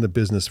been in the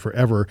business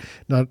forever.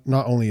 Not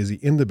only is he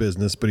in the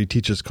business, but he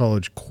teaches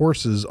college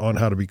courses on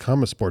how to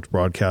become a sports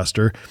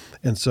broadcaster.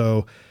 And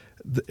so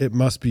it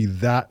must be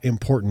that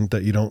important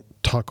that you don't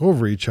talk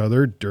over each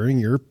other during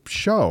your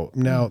show.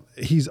 Now,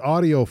 he's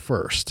audio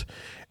first.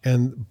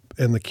 And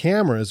the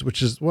cameras,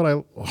 which is what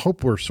I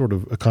hope we're sort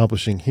of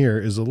accomplishing here,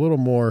 is a little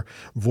more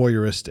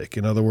voyeuristic.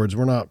 In other words,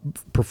 we're not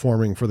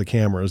performing for the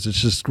cameras.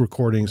 It's just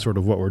recording sort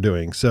of what we're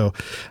doing. So,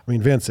 I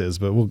mean, Vince is,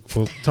 but we'll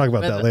talk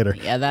about that later.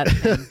 Yeah, that.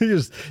 He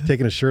was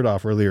taking his shirt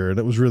off earlier, and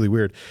it was really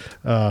weird.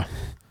 But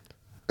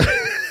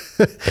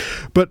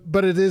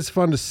it is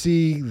fun to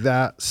see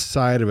that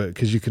side of it,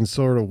 because you can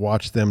sort of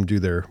watch them do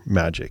their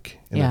magic.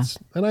 And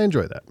and I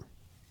enjoy that.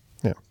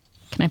 Yeah.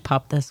 Can I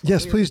pop this?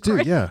 Yes, please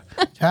do. Yeah.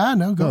 Yeah,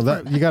 no, go for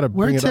it. You got to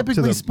bring We're it up to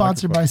typically the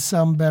sponsored by microphone.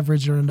 some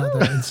beverage or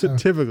another. And so,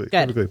 Typically.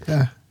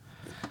 yeah,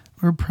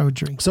 we're pro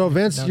drink. So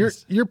Vince,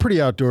 you're pretty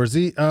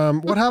outdoorsy.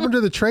 What happened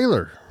to the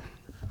trailer?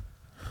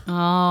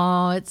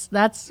 Oh, is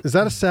that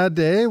a sad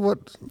day?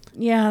 What?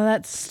 Yeah,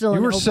 that's still.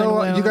 You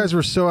you guys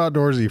were so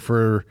outdoorsy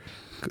for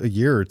a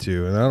year or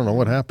two, and I don't know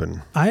what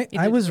happened.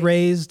 I was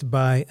raised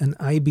by an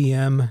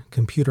IBM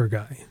computer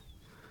guy.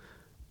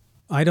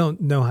 I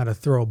don't know how to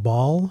throw a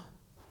ball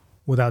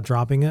without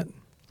dropping it.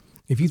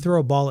 If you throw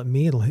a ball at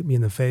me, it'll hit me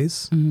in the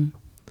face. Mm-hmm.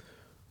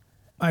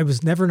 I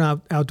was never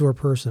an outdoor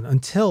person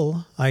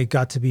until I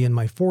got to be in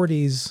my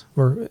 40s,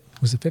 or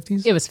was it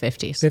 50s? It was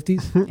 50s.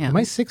 50s? Yeah. Am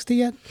I 60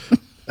 yet?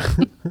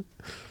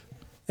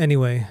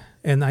 Anyway,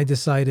 and I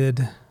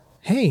decided,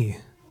 hey,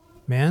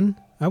 man,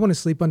 I want to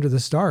sleep under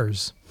the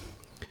stars.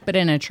 But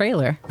in a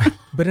trailer.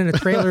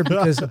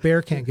 Because a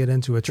bear can't get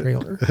into a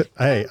trailer.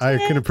 Hey, I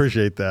can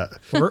appreciate that.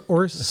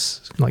 Or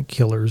like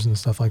killers and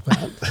stuff like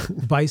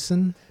that.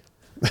 Bison.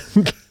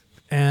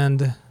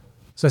 And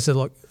so I said,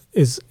 look,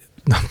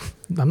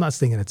 I'm not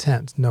staying in a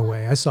tent. No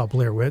way. I saw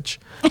Blair Witch.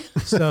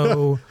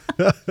 So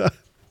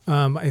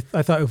I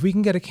thought, if we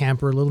can get a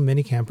camper, a little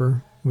mini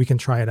camper, we can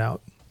try it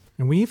out.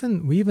 And we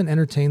even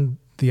entertained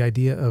the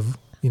idea of,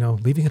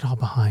 leaving it all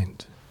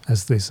behind,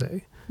 as they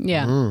say.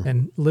 Yeah.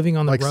 And living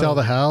on the road. Sell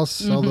the house,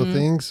 sell the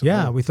things.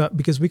 Yeah, we thought,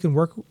 because we can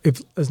work,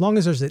 as long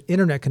as there's an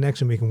internet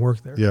connection, we can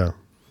work there. Yeah.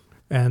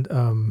 And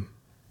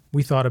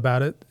we thought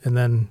about it, and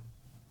then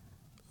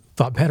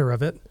thought better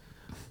of it.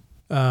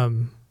 I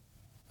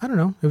don't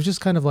know. It was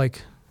just kind of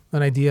like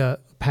an idea,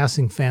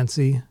 passing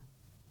fancy,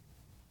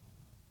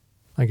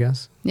 I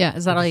guess. Yeah.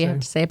 Is that all you have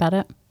to say about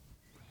it?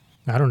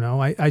 I don't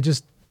know. I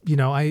just,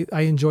 I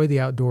enjoy the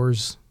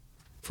outdoors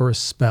for a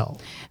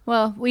spell.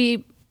 Well,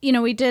 we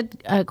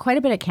did quite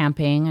a bit of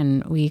camping,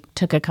 and we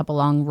took a couple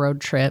long road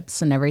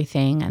trips and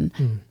everything.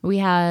 And we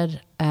had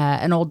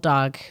an old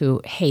dog who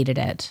hated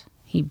it.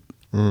 He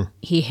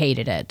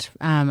hated it.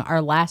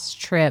 Our last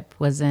trip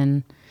was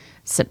in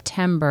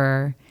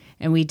September,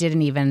 and we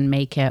didn't even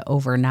make it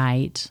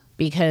overnight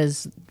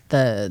because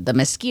the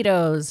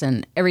mosquitoes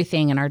and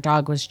everything, and our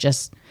dog was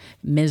just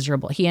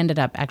miserable. He ended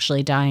up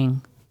actually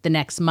dying the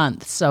next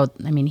month. So,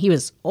 I mean, he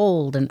was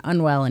old and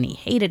unwell, and he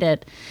hated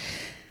it.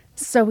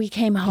 So we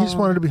came home. He just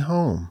wanted to be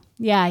home.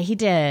 Yeah, he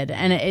did.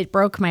 And it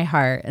broke my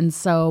heart. And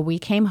so we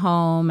came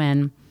home,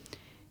 and,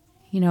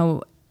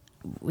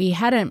 we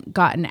hadn't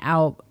gotten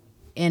out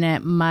in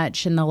it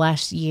much in the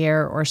last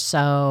year or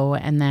so.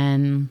 And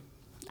then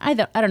I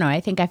don't know.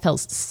 I think I felt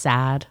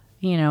sad,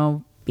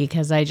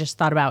 because I just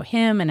thought about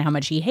him and how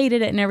much he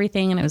hated it and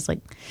everything. And it was like,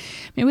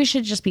 maybe we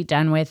should just be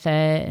done with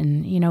it.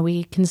 And,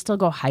 we can still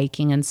go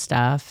hiking and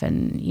stuff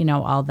and,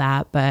 all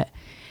that. But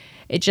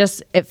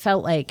it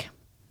felt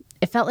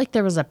like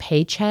there was a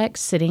paycheck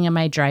sitting in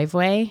my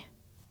driveway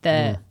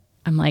that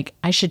I'm like,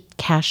 I should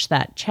cash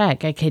that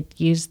check. I could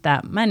use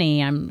that money.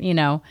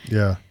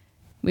 Yeah.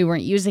 We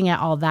weren't using it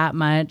all that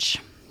much.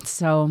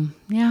 So,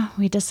 yeah,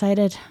 we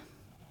decided.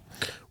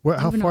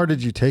 How far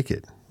did you take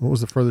it? What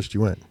was the furthest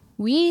you went?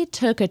 We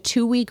took a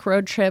 2-week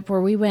road trip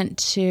where we went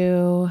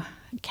to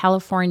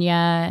California,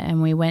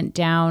 and we went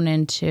down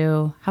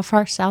into, how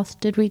far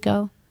south did we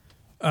go?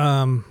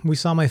 We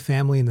saw my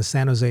family in the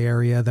San Jose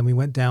area. Then we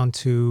went down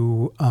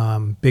to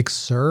Big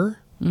Sur,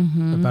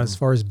 about as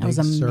far as Big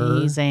Sur. That was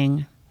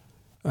amazing.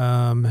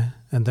 And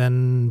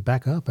then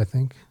back up, I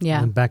think.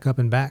 Yeah. And back up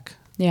and back.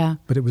 Yeah.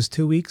 But it was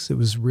 2 weeks. It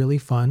was really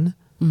fun.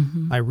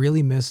 Mm-hmm. I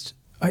really missed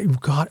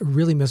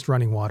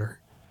running water.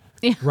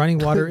 Yeah. Running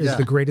water is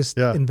the greatest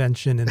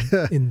invention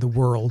in the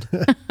world.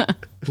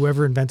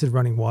 Whoever invented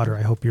running water,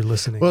 I hope you're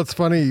listening. Well, it's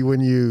funny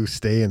when you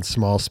stay in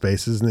small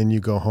spaces and then you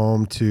go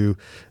home to,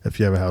 if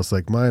you have a house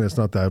like mine, it's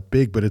not that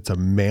big, but it's a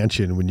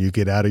mansion. When you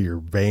get out of your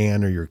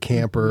van or your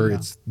camper,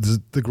 it's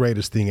the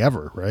greatest thing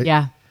ever, right?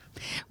 Yeah.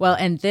 Well,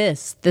 and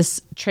this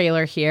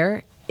trailer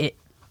here,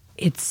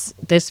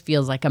 this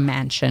feels like a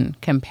mansion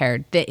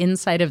compared. The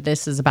inside of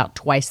this is about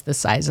twice the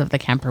size of the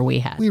camper we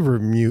had. We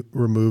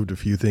removed a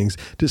few things.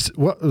 Just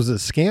what was it?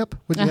 Scamp?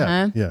 What did you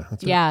have? Yeah.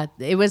 That's Yeah,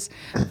 it was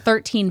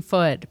 13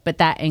 foot, but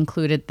that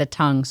included the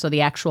tongue. So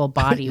the actual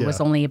body Yeah. was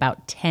only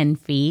about 10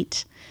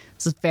 feet.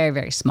 So it's very,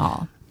 very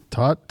small.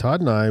 Todd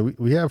and I,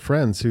 we have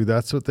friends who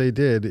that's what they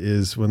did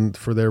is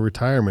for their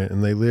retirement,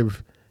 and they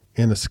live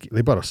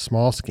they bought a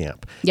small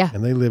Scamp. Yeah.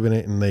 And they live in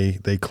it, and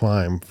they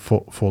climb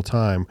full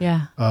time.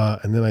 Yeah.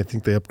 And then I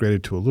think they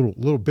upgraded to a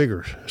little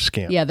bigger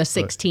Scamp. Yeah, the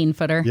 16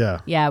 footer.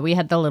 Yeah. Yeah, we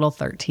had the little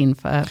 13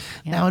 foot.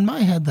 Yeah. Now, in my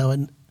head, though,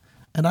 and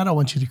I don't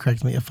want you to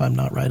correct me if I'm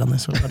not right on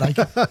this one,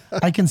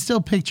 but I can still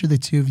picture the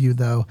two of you,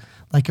 though,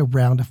 like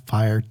around a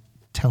fire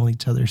telling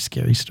each other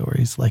scary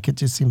stories. Like, it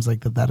just seems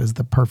like that is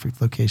the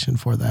perfect location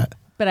for that.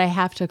 But I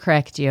have to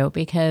correct you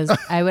because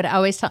I would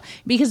always tell,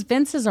 because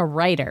Vince is a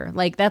writer.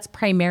 Like, that's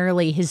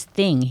primarily his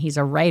thing. He's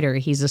a writer.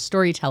 He's a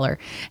storyteller.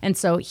 And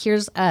so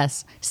here's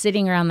us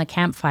sitting around the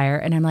campfire,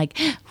 and I'm like,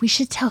 we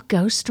should tell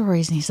ghost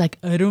stories. And he's like,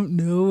 I don't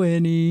know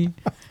any.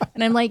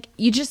 And I'm like,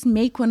 you just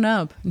make one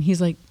up. And he's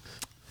like,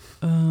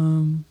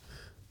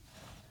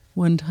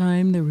 one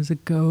time there was a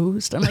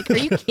ghost. I'm like, are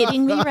you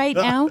kidding me right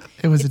now?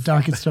 It was a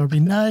dark and stormy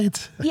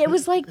night. Yeah, it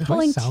was like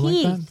pulling sound like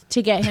teeth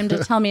to get him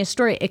to tell me a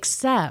story,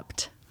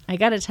 except I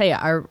got to tell you,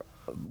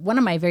 one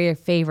of my very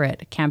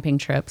favorite camping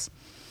trips,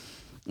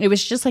 it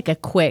was just like a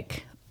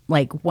quick,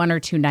 like 1 or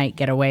 2 night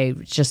getaway.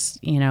 Just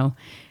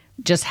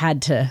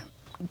had to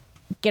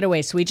get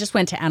away. So we just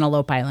went to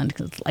Antelope Island,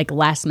 like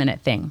last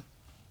minute thing.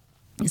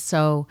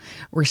 So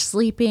we're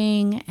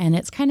sleeping, and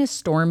it's kind of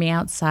stormy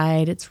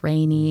outside. It's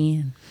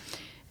rainy.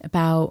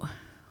 About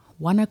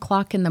 1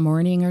 o'clock in the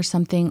morning or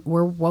something,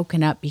 we're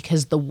woken up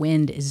because the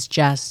wind is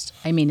just,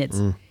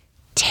 it's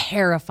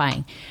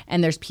terrifying.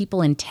 And there's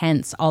people in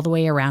tents all the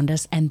way around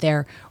us, and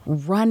they're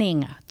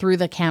running through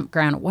the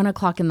campground at 1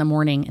 o'clock in the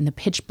morning in the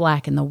pitch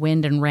black and the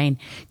wind and rain,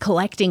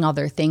 collecting all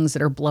their things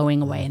that are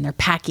blowing away. And they're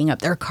packing up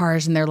their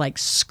cars, and they're like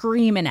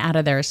screaming out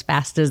of there as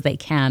fast as they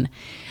can.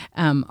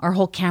 Our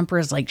whole camper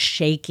is like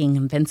shaking,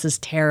 and Vince is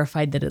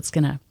terrified that it's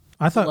going to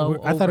I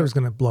thought it was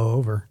going to blow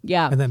over.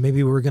 Yeah. And that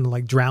maybe we were going to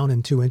like drown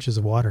in 2 inches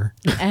of water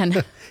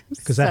and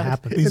because that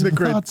happened. These in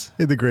are thoughts.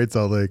 the Great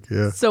Salt Lake.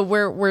 Yeah. So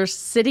we're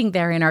sitting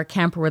there in our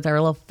camper with our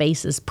little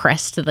faces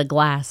pressed to the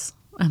glass.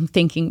 I'm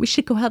thinking we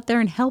should go out there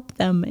and help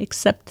them,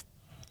 except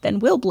then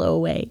we'll blow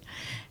away.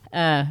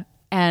 And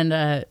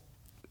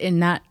in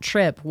that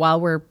trip, while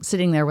we're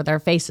sitting there with our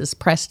faces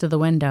pressed to the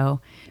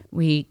window,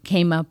 we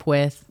came up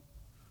with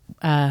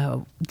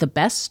the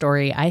best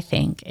story, I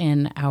think,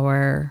 in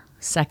our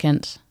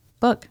second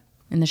book,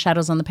 in the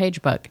Shadows on the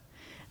Page book.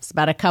 It's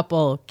about a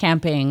couple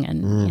camping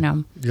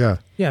and, Yeah.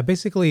 Yeah.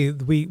 Basically,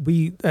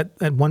 we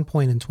at one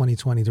point in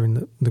 2020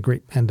 during the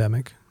great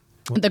pandemic,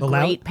 the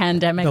great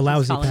pandemic. the he's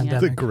lousy calling it.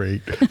 The pandemic.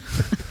 great.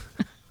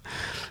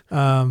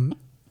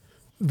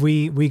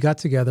 we got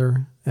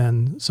together,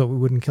 and so we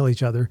wouldn't kill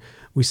each other.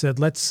 We said,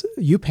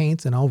 you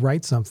paint and I'll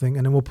write something,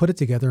 and then we'll put it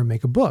together and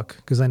make a book,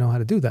 because I know how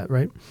to do that,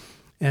 right?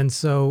 And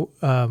so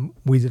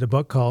we did a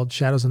book called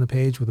Shadows on the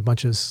Page with a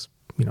bunch of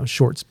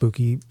short,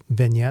 spooky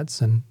vignettes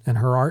and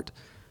her art.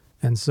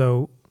 And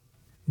so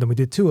then we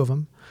did 2 of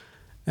them.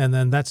 And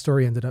then that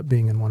story ended up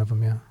being in one of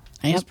them, yeah.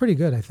 It was pretty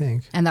good, I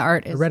think. And the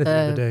art is read it the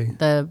other day.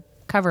 the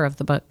cover of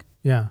the book.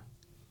 Yeah.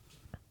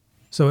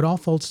 So it all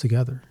folds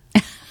together.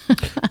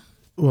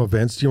 Well,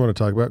 Vince, do you want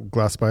to talk about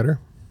Glass Spider?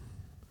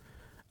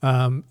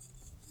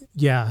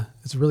 Yeah,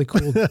 it's a really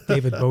cool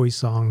David Bowie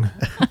song.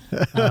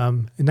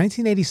 In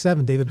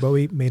 1987, David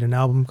Bowie made an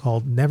album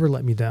called Never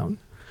Let Me Down.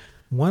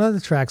 One of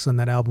the tracks on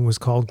that album was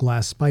called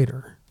Glass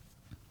Spider.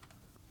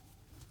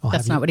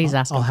 That's not what he's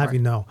asking I'll have for.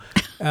 you know.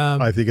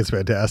 I think it's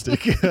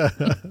fantastic.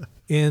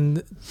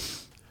 In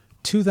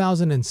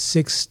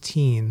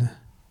 2016,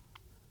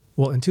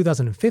 in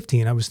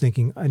 2015, I was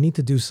thinking I need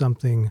to do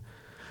something.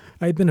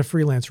 I had been a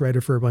freelance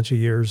writer for a bunch of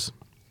years,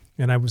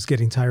 and I was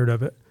getting tired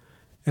of it.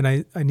 And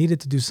I needed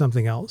to do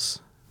something else.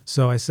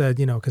 So I said,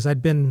 because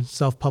I'd been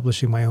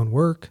self-publishing my own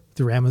work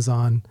through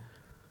Amazon.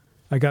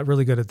 I got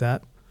really good at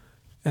that.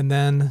 And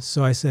then,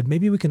 so I said,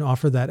 maybe we can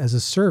offer that as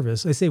a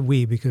service. I say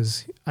we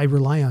because I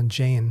rely on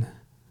Jane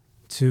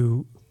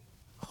to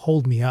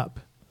hold me up,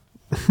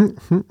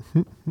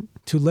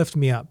 to lift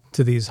me up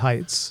to these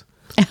heights,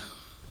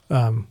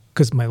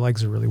 because my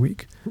legs are really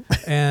weak.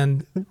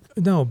 And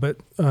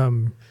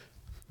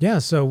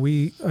so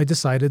I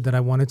decided that I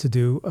wanted to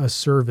do a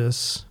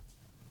service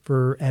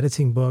for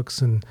editing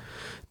books and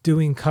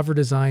doing cover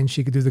design.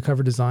 She could do the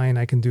cover design.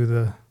 I can do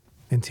the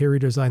interior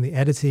design, the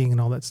editing,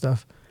 and all that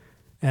stuff.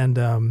 And,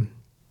 I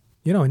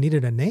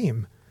needed a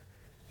name.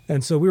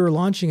 And so we were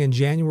launching in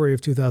January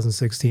of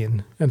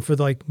 2016. And for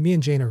me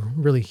and Jane are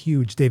really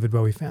huge David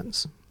Bowie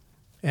fans.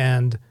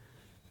 And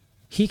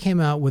he came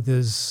out with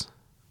his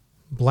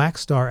Black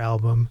Star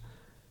album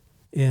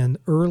in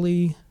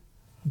early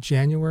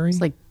January. It's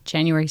like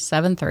January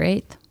 7th or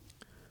 8th.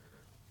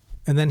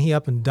 And then he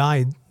up and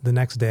died the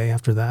next day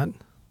after that.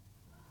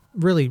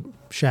 Really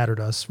shattered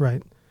us,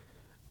 right?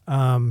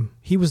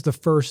 He was the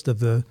first of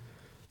the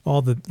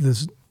all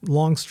this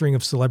long string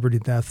of celebrity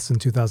deaths in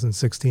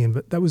 2016,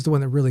 but that was the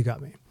one that really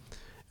got me.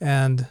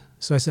 And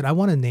so I said, I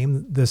want to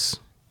name this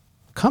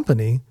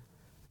company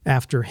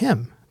after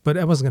him, but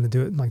I wasn't going to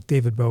do it like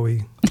David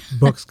Bowie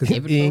books.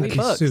 David Bowie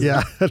books.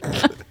 Yeah.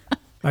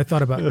 I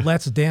thought about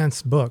Let's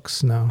Dance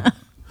books. No.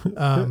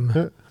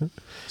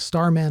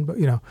 Starman, but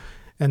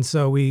and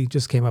so we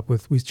just came up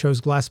with, we chose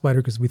Glass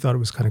Spider because we thought it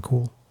was kind of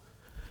cool.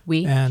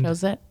 We And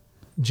chose it.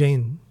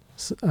 Jane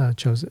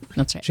chose it.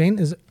 That's right. Jane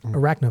is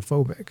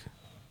arachnophobic.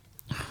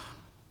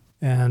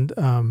 And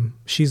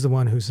she's the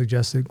one who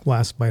suggested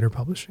Glass Spider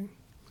Publishing.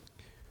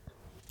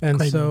 And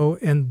Great so,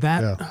 and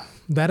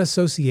that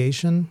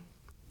association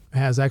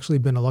has actually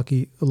been a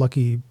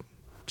lucky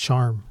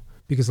charm,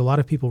 because a lot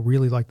of people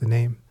really like the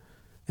name,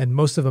 and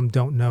most of them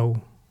don't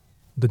know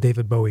the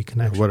David Bowie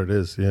connection. What it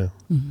is, yeah.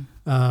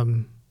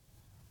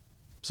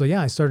 So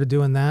yeah, I started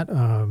doing that.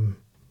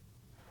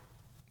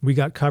 We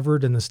got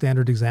covered in the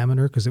Standard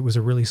Examiner because it was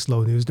a really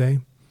slow news day.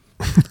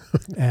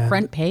 And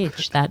Front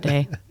page that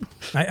day.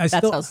 That's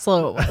That's how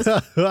slow it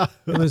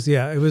was.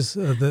 It was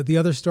the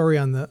other story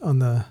on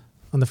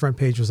the front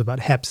page was about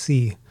Hep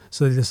C,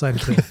 so they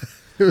decided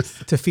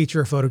to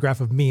feature a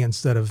photograph of me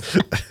instead of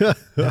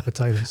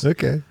hepatitis.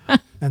 Okay.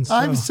 And so,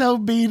 I'm so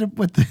mean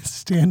with the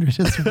Standard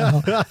as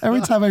well. Every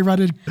time I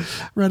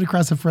run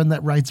across a friend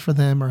that writes for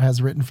them or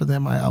has written for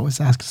them, I always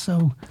ask,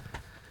 so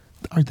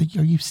are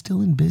you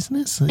still in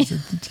business? I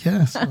said,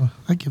 yeah. So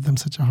I give them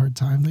such a hard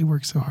time. They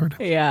work so hard.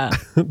 Yeah.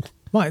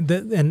 well,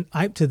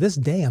 to this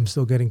day, I'm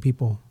still getting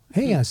people,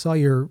 hey, I saw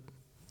your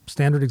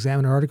Standard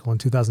Examiner article in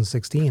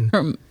 2016.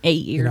 From 8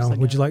 years ago.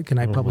 Would you like, can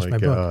I publish my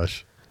book?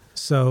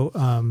 So,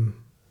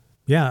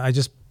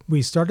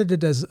 we started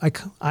it as,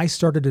 I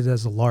started it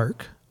as a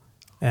lark,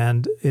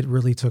 and it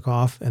really took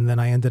off. And then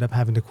I ended up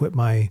having to quit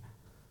my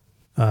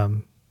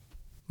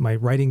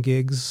writing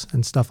gigs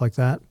and stuff like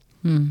that.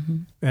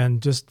 Mm-hmm. And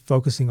just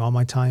focusing all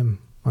my time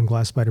on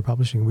Glass Spider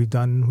Publishing. We've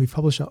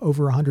published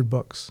over 100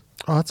 books.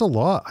 Oh, that's a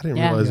lot. I didn't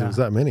realize it was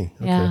that many.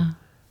 Okay. Yeah.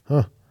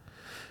 Huh.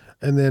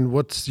 And then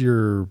what's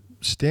your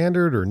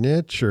standard or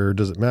niche, or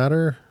does it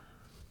matter?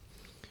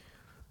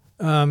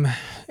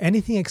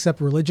 Anything except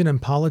religion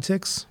and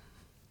politics.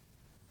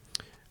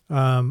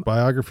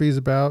 Biographies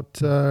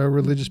about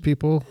religious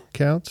people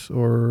counts,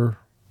 or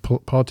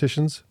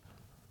politicians?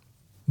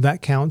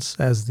 That counts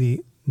as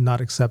the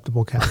not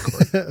acceptable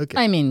category. Okay.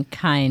 I mean,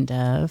 kind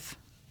of.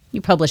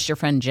 You published your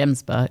friend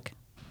Jim's book.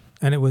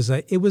 And it was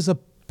a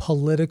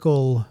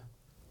political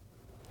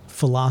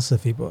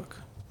philosophy book.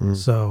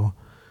 So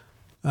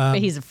But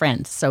he's a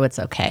friend, so it's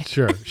okay.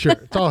 Sure.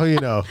 It's all who you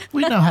know.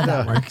 We know how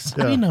that works.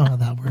 Yeah. We know how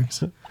that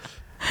works.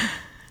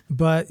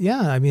 But yeah,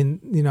 I mean,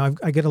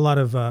 I get a lot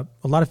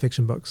of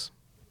fiction books,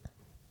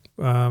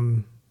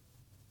 some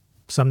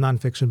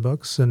nonfiction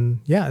books,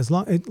 and yeah, a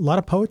lot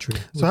of poetry.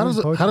 So how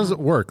does it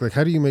work? Like,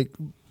 how do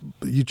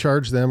you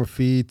charge them a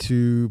fee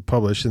to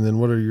publish, and then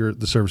what are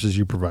the services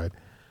you provide?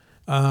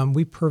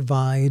 We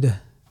provide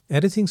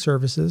editing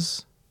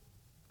services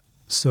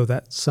so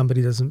that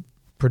somebody doesn't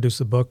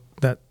produce a book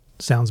that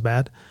sounds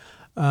bad.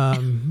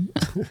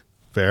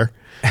 Fair.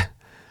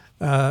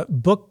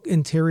 Book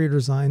interior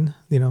design,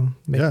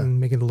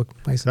 making it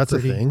look nice. That's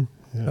and pretty. a thing.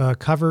 Yeah.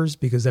 Covers,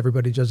 because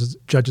everybody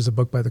judges a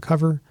book by the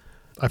cover.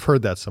 I've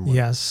heard that somewhere.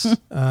 Yes.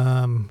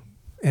 And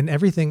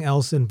everything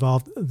else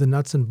involved, the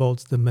nuts and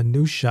bolts, the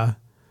minutia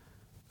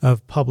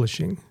of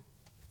publishing.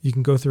 You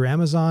can go through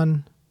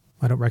Amazon.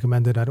 I don't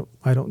recommend it. I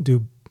don't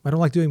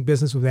like doing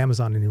business with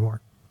Amazon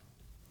anymore.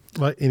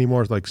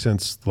 Anymore, like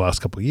since the last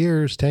couple of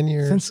years, 10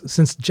 years?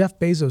 Since Jeff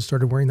Bezos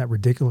started wearing that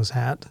ridiculous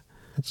hat.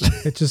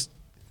 It's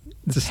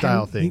a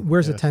style thing. He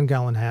wears a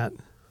 10-gallon hat,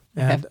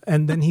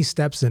 and then he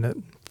steps in it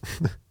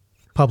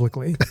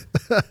publicly.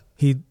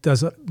 He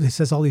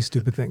says all these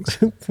stupid things.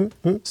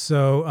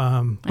 So,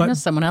 I know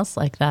someone else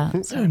like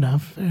that. Fair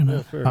enough.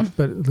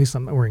 But at least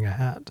I'm not wearing a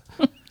hat.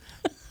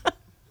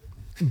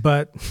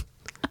 But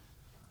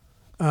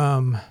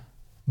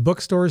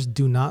bookstores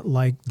do not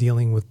like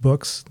dealing with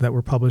books that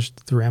were published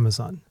through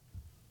Amazon,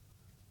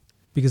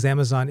 because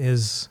Amazon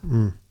is,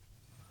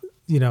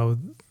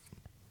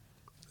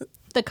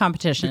 The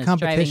competition the is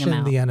driving them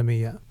out. the enemy.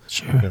 Yeah,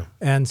 Sure. Yeah.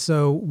 and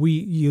so we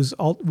use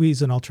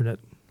an alternate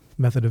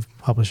method of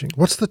publishing.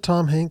 What's the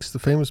Tom Hanks, the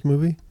famous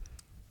movie?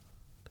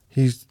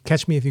 Is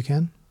Catch Me If You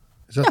Can.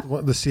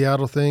 that the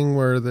Seattle thing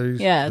where there's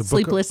the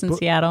Sleepless in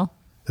Seattle.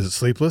 Is it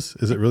Sleepless?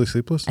 Is it really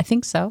Sleepless? I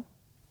think so.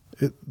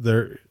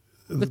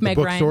 The Meg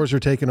bookstores are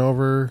taking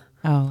over.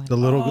 Oh, The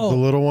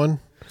little one.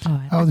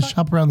 Oh, the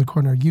shop around the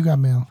corner. You got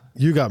mail.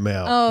 You got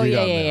mail. Oh, You yeah,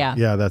 got yeah, mail. yeah.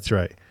 Yeah, that's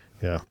right.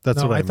 Yeah, that's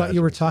No, what I thought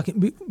you were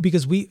talking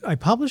because I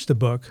published a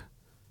book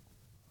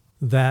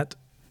that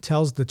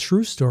tells the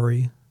true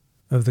story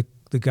of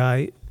the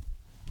guy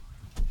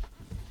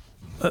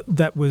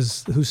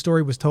whose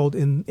story was told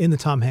in the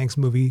Tom Hanks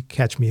movie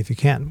Catch Me If You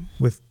Can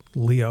with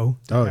Leo.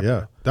 Oh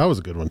yeah, that was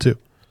a good one too.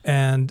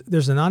 And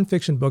there's a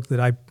nonfiction book that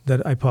I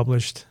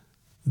published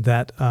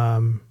that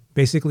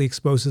basically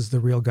exposes the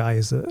real guy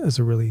as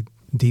a really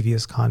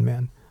devious con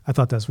man. I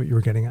thought that's what you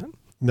were getting at.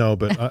 No,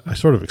 but I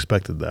sort of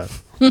expected that.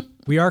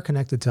 We are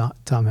connected to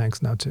Tom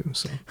Hanks now too.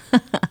 So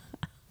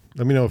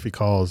let me know if he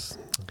calls.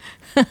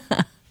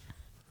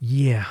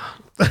 Yeah,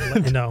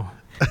 let me know.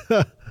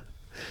 All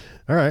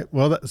right.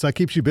 Well, so that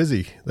keeps you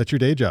busy. That's your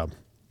day job.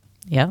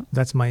 Yeah.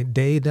 That's my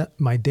day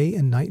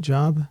and night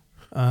job.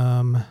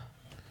 And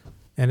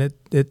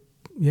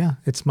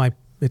it's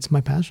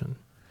my passion.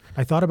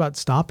 I thought about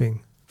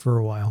stopping for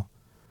a while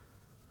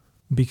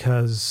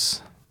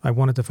because I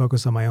wanted to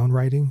focus on my own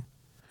writing,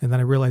 and then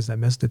I realized I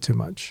missed it too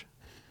much.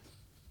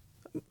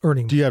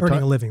 Earning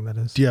a living, that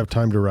is. Do you have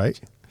time to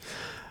write?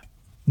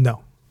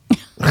 No.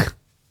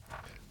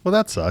 Well,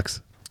 that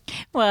sucks.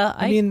 Well,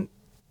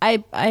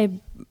 I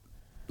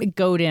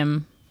goad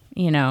him,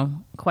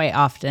 quite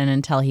often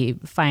until he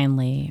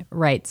finally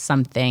writes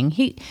something.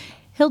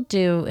 He'll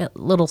do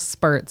little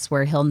spurts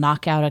where he'll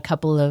knock out a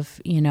couple of,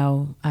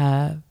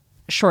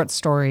 short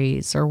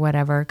stories or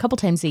whatever, a couple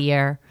times a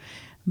year.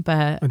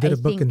 But I did a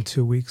book in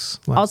 2 weeks.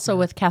 Also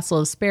with Castle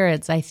of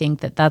Spirits, I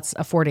think that's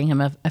affording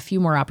him a few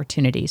more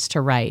opportunities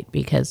to write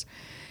because,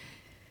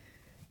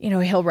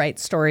 he'll write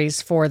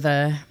stories for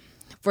the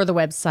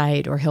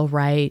website, or he'll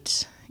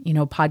write,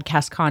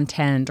 podcast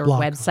content or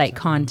blog website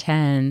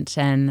content.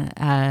 And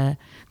the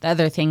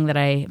other thing that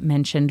I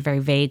mentioned very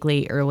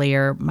vaguely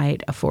earlier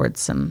might afford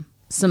some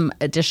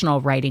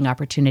additional writing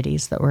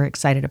opportunities that we're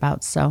excited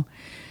about. So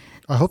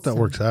I hope that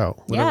works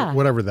out.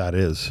 Whatever that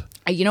is.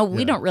 We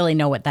don't really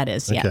know what that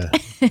is yet.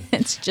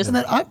 It's just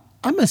that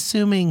I'm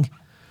assuming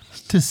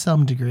to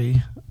some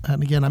degree,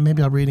 and again,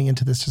 maybe I'm reading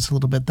into this just a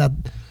little bit, that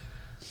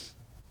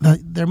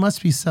there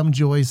must be some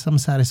joy, some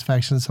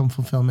satisfaction, some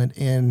fulfillment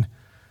in,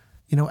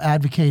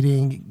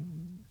 advocating,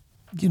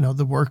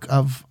 the work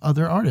of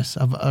other artists,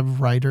 of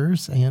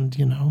writers, and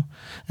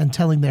and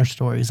telling their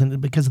stories,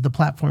 and because of the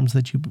platforms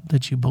that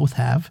you both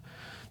have,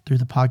 through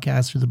the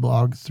podcast, through the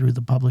blog, through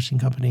the publishing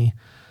company,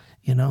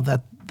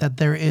 that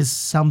there is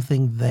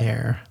something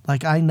there.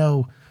 Like, I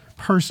know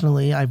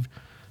personally, I've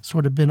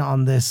sort of been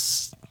on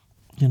this,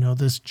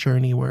 this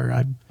journey where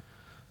I'm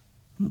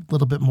a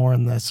little bit more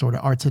in the sort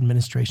of arts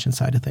administration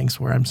side of things,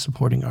 where I'm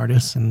supporting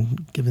artists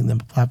and giving them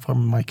a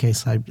platform. In my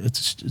case,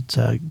 it's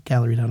a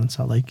gallery down in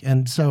Salt Lake.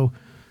 And so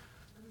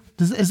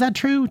is that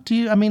true? Do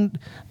you,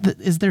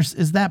 is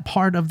that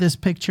part of this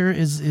picture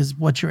is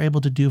what you're able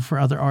to do for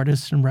other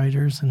artists and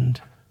writers?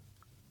 And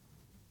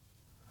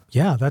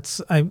yeah, that's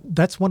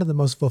one of the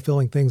most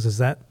fulfilling things, is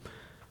that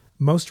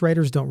most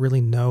writers don't really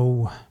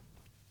know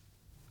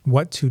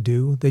what to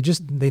do.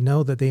 They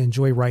know that they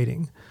enjoy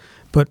writing,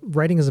 but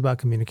writing is about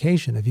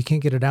communication. If you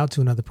can't get it out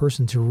to another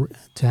person to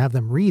have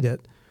them read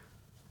it,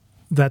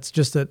 that's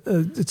just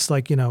it's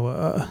like,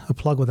 a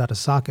plug without a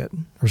socket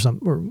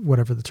or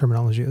whatever the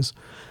terminology is.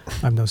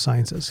 I'm no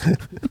scientist.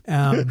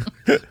 And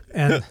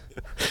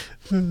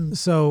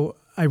so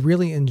I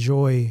really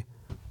enjoy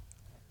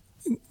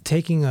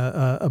taking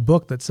a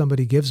book that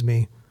somebody gives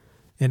me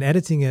and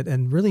editing it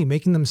and really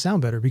making them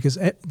sound better, because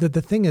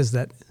the thing is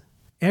that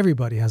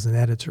everybody has an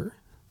editor.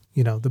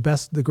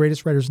 The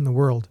greatest writers in the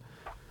world,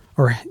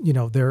 or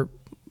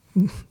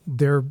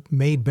they're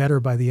made better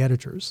by the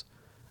editors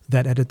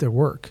that edit their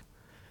work.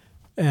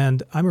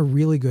 And I'm a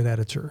really good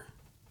editor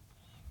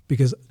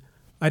because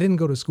I didn't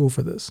go to school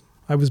for this.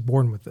 I was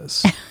born with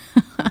this.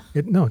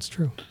 No, it's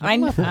true. I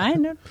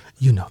know.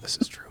 This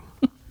is true.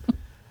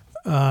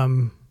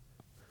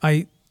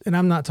 And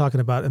I'm not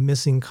talking about a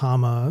missing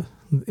comma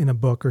in a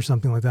book or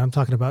something like that. I'm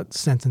talking about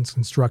sentence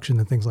construction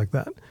and things like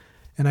that.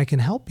 And I can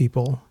help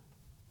people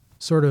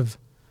sort of,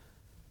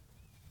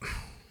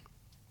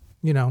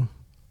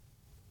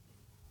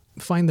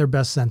 find their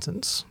best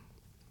sentence.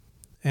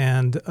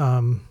 And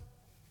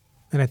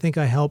I think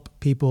I help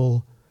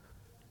people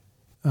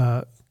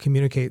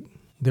communicate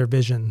their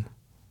vision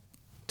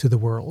to the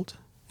world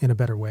in a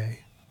better way.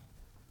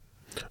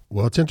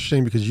 Well, it's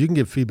interesting because you can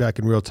give feedback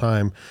in real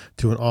time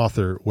to an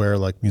author, where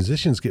like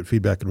musicians get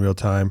feedback in real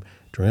time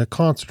during a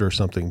concert or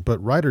something,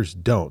 but writers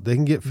don't. They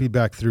can get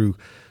feedback through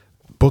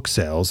book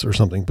sales or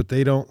something, but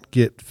they don't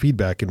get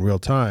feedback in real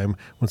time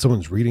when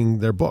someone's reading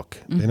their book.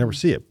 Mm-hmm. They never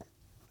see it.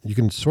 You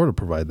can sort of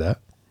provide that.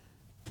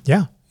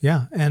 Yeah.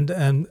 Yeah.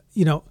 And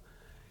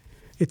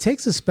it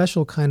takes a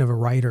special kind of a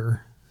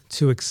writer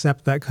to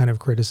accept that kind of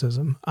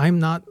criticism. I'm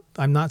not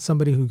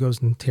somebody who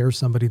goes and tears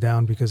somebody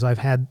down, because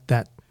I've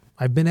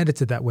been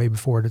edited that way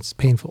before, and it's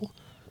painful.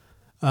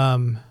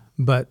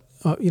 But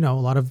a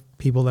lot of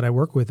people that I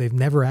work with, they've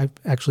never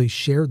actually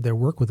shared their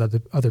work with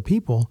other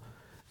people.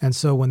 And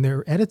so when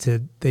they're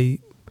edited,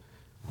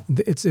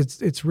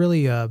 it's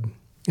really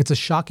it's a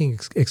shocking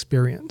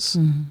experience.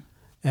 Mm-hmm.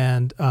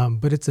 And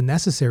but it's a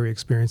necessary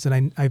experience.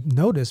 And I've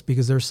noticed,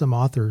 because there's some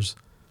authors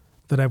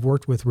that I've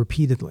worked with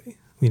repeatedly,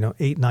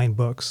 8, 9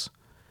 books.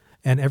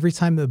 And every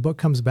time the book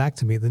comes back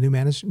to me, the new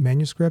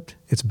manuscript,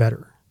 it's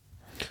better.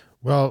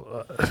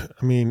 Well, I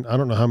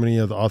don't know how many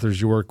of the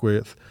authors you work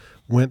with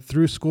went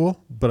through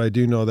school, but I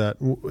do know that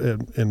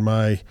in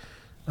my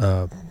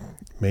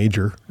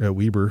major at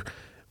Weber,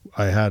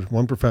 I had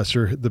one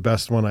professor, the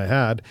best one I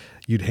had.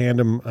 You'd hand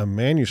him a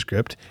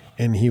manuscript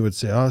and he would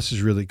say, "Oh, this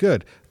is really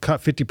good.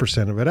 Cut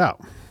 50% of it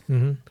out."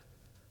 Mm-hmm.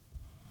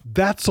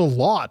 that's a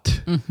lot.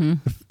 Mm-hmm.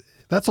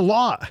 That's a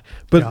lot.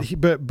 But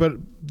but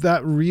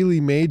that really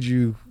made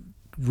you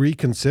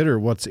reconsider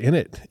what's in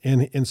it.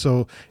 And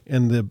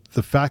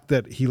the fact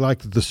that he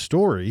liked the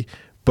story,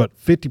 but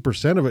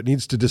 50% of it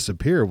needs to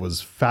disappear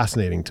was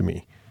fascinating to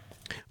me.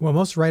 Well,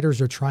 most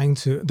writers are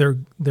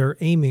they're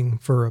aiming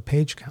for a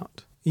page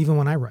count. Even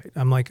when I write,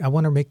 I'm like, I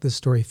want to make this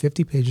story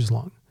 50 pages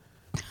long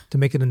to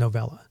make it a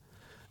novella.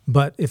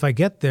 But if I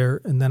get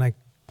there and then I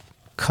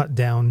cut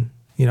down,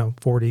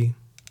 40,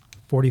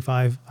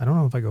 45, I don't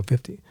know if I go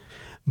 50.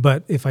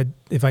 But if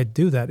I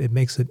do that, it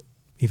makes it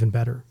even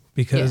better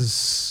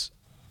because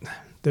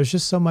there's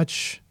just so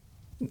much,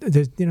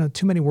 there's,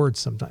 too many words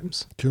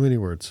sometimes. Too many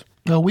words.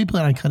 Well, we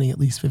plan on cutting at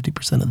least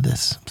 50% of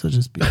this. So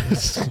just be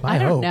honest. I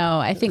don't know.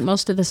 I think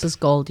most of this is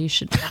gold. You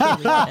should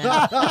probably leave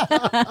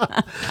it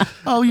in.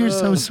 Oh, you're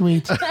so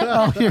sweet.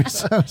 Oh, you're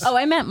so sweet. Oh,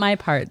 I meant my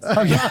parts.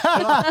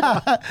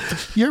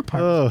 Your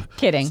part.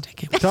 Kidding.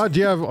 Todd,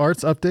 do you have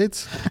arts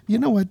updates? You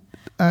know what?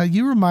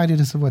 You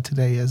reminded us of what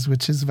today is,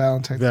 which is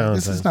Valentine's Day.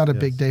 This is not a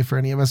big day for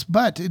any of us,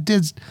 but it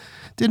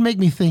did make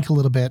me think a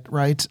little bit,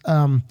 right?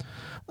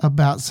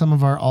 About some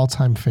of our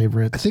all-time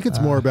favorites. I think it's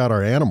more about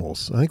our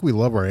animals. I think we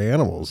love our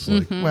animals.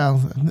 Mm-hmm.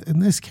 Well, in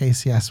this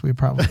case, yes, we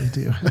probably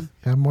do.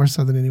 More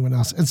so than anyone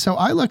else. And so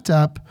I looked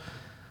up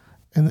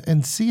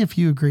and see if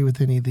you agree with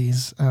any of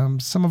these.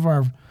 Some of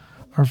our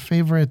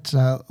favorite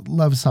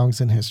love songs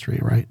in history,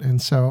 right?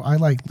 And so I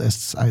like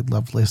lists. I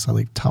love lists. I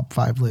like top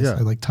 5 lists. Yeah.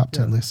 I like top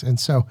 10 lists. And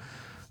so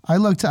I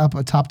looked up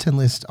a top 10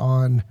 list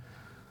on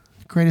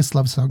greatest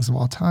love songs of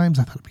all times.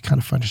 I thought it'd be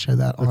kind of fun to share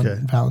that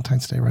on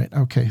Valentine's Day, right?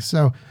 Okay,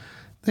 so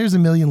there's a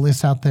million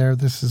lists out there.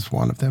 This is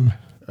one of them.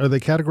 Are they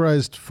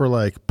categorized for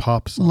like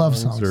pop songs? Love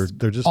songs. Or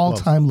they're just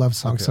all-time love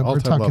songs. Okay, So we're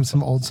talking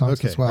some old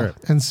songs as well.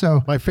 Right. And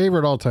so, My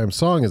favorite all-time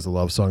song is a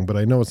love song, but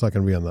I know it's not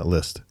going to be on that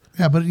list.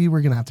 yeah, but you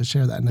were going to have to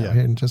share that now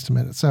here in just a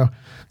minute. So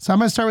I'm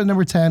going to start with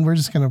number 10. We're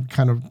just going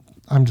to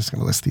I'm just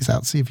going to list these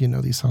out, see if you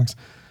know these songs.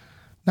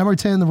 Number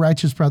 10, The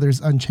Righteous Brothers,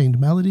 Unchained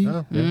Melody.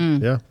 Oh,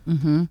 yeah.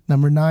 Mm-hmm.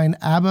 Number 9,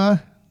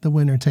 ABBA, The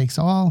Winner Takes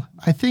All.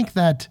 I think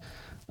that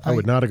I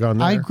would not have gone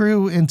there. I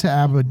grew into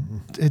ABBA.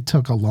 It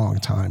took a long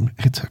time.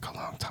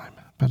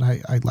 But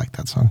I like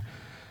that song.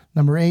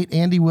 Number 8,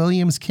 Andy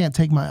Williams, Can't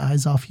Take My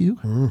Eyes Off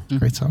You.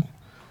 Great song.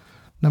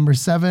 Number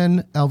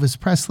 7, Elvis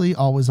Presley,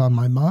 Always on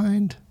My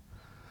Mind.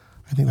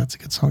 I think that's a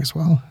good song as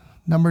well.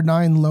 Number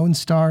 9, Lone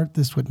Star.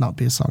 This would not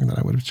be a song that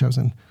I would have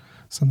chosen.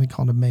 Something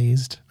called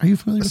Amazed. Are you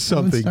familiar with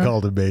Something Lone Star?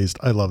 called Amazed.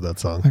 I love that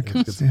song.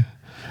 Okay. Yeah.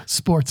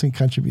 Sports and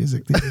country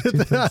music. These are two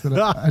things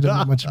that I don't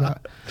know much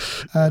about.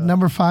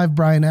 Number 5,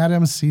 Bryan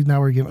Adams. See, now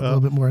we're getting a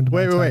little bit more into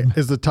my time. Wait.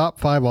 Is the top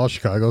 5 all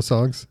Chicago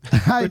songs?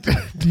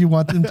 Do you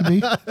want them to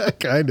be?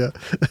 Kind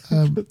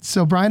of.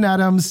 So Bryan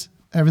Adams,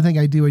 Everything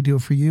I Do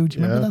it for You. Do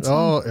you remember that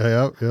song?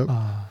 Oh,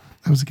 yeah.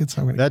 That was a good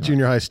song. That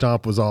junior high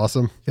stomp was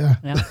awesome. Yeah.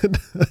 Yeah.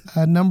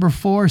 Number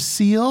 4,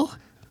 Seal.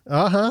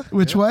 Uh-huh.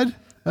 Which one?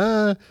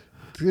 What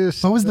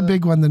was the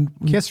big one? Then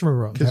Kiss from a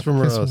Rose. Kiss from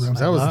a Kiss Rose. from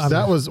a Rose.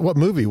 That was what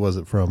movie was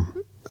it from?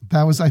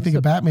 that was, I think,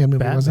 a Batman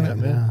movie, wasn't it?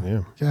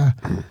 Yeah. Yeah.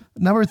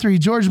 Number 3,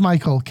 George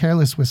Michael,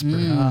 Careless Whisper.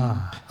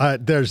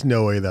 There's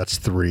no way that's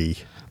 3.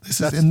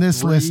 This is in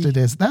this list. It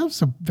is. That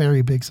was a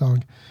very big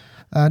song.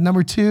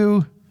 Number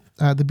 2,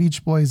 the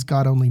Beach Boys,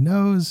 God Only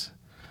Knows.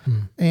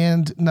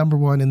 And number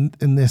 1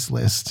 in this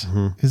list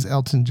is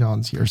Elton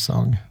John's Your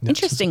Song.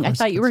 Interesting. I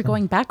thought you were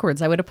going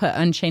backwards. I would have put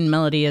Unchained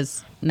Melody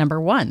as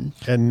number 1.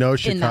 And no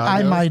Chicago.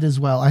 I might as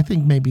well. I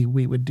think maybe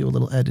we would do a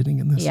little editing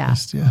in this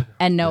list. Yeah.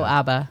 And no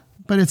ABBA.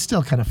 But it's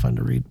still kind of fun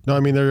to read. No,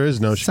 I mean, there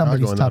is no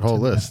Somebody's Chicago in that top whole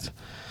 10 list.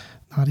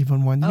 Not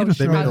even one. You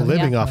They made a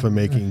living Yeah. off of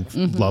making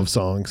love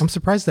songs. I'm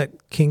surprised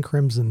that King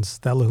Crimson's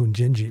Stella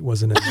Hunjinji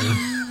wasn't in there.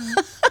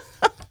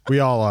 We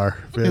all are.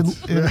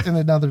 Vince. in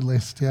another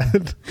list, yeah.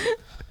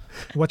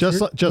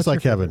 Just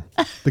like Kevin,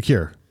 The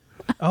Cure.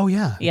 Oh,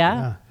 yeah.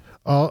 Yeah.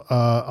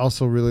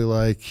 Also really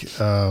like, there's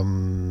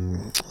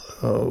an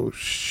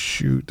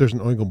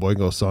Oingo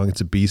Boingo song.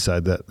 It's a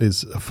B-side that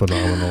is a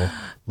phenomenal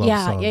love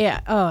song. Yeah.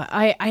 Oh,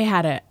 I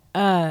had it.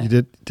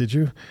 You did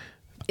you?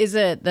 Is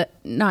it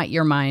not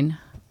You're Mine?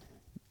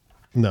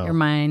 No. You're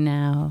Mine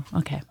Now.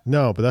 Okay.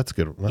 No, but that's a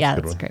good.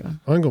 That's a great one.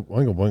 Oingo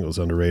Boingo's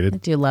underrated. I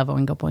do love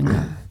Oingo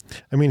Boingo.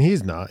 I mean,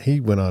 he's not. He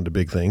went on to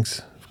big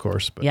things, of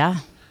course. But Yeah.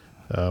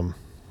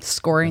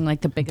 Scoring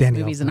like the biggest Danny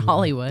movies in Elfman.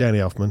 Hollywood. Danny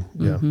Elfman.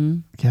 Yeah.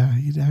 Yeah,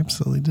 he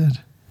absolutely did.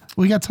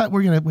 We got time.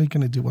 We're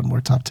gonna do one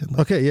more top 10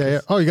 list. Okay. Yeah.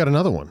 Oh, you got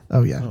another one.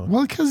 Oh yeah.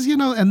 Well, because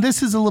and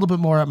this is a little bit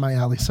more up my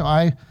alley. So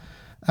I'm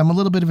a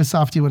little bit of a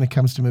softie when it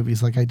comes to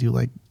movies. Like I do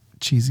like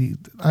cheesy.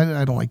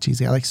 I don't like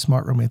cheesy. I like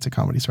smart romantic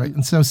comedies, right?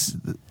 And so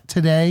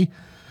today,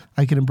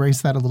 I can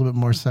embrace that a little bit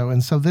more so.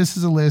 And so this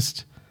is a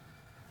list,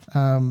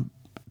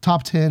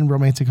 top 10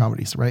 romantic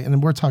comedies, right? And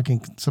then we're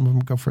talking. Some of them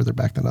go further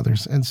back than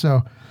others. And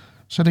so,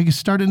 should I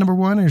start at number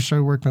 1 or should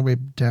I work my way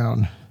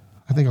down?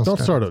 I think I'll Don't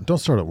start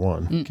at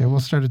 1. Okay, we'll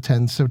start at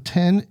 10. So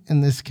 10 in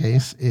this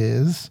case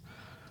is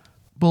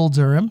Bull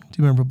Durham. Do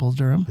you remember Bull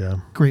Durham? Yeah.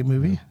 Great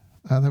movie.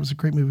 That was a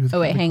great movie with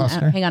wait, Kevin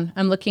Costner. hang on.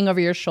 I'm looking over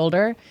your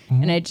shoulder,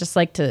 and I'd just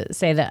like to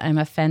say that I'm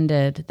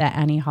offended that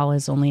Annie Hall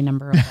is only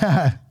number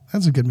 11.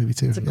 That's a good movie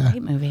too. It's a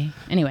great movie.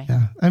 Anyway.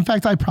 Yeah. In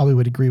fact, I probably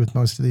would agree with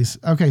most of these.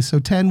 Okay, so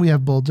 10, we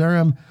have Bull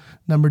Durham.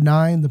 Number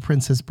 9, The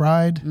Princess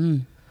Bride.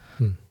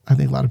 I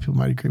think a lot of people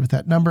might agree with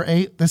that. Number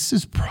 8, this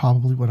is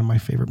probably one of my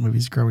favorite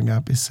movies growing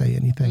up, is Say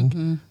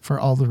Anything, for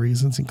all the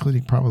reasons,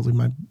 including probably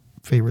my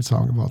favorite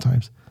song of all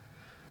times.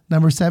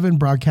 Number 7,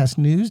 Broadcast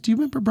News. Do you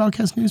remember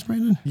Broadcast News,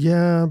 Brandon?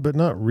 Yeah, but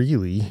not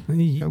really.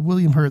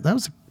 William Hurt. That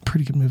was a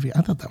pretty good movie.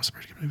 I thought that was a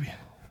pretty good movie.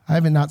 I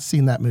haven't not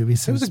seen that movie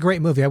since. It was a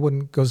great movie. I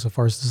wouldn't go so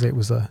far as to say it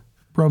was a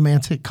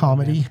romantic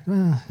comedy.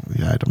 Yeah,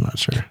 I'm not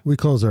sure. We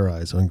Close Our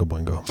Eyes, Oingo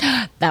Boingo.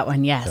 That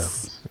one,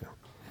 yes. Yeah.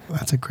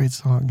 That's a great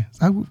song.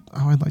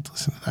 I'd like to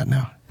listen to that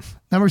now.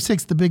 Number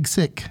 6, The Big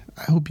Sick.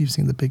 I hope you've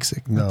seen The Big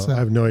Sick. No, I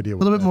have no idea. A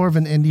little bit more of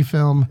an indie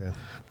film. Okay.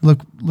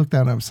 Look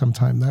that up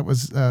sometime. That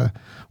was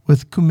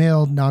with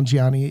Kumail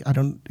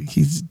Nanjiani.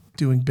 He's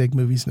doing big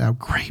movies now.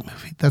 Great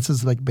movie.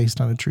 That's based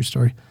on a true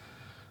story.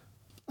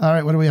 All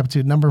right, what are we up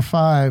to? Number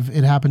 5,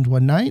 It Happened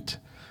One Night.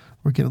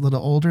 We're getting a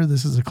little older.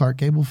 This is a Clark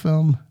Gable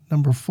film.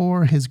 Number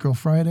 4, His Girl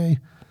Friday.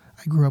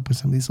 I grew up with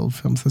some of these old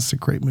films. This is a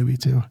great movie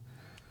too.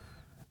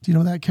 Do you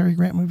know that Cary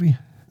Grant movie?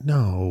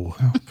 No.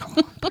 Oh, come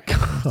on.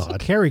 God.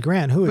 Cary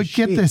Grant, who is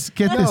she? Get this.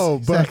 No,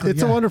 but exactly,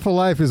 It's a Wonderful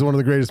Life is one of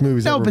the greatest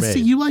movies ever made. No, but see,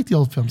 you like the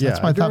old films. Yeah,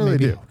 That's why I thought really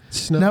maybe. do.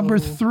 Snow. Number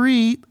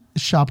 3,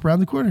 Shop Around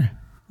the Corner.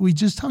 We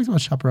just talked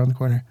about Shop Around the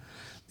Corner.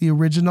 The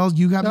original,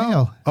 You Got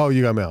Mail. Oh,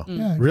 You Got Mail.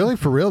 Yeah, really?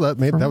 For real? That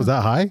was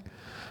that high?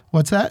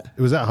 What's that?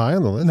 It was that high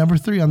on the list? Number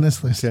 3 on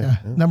this list, Okay. yeah.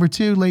 Number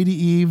 2, Lady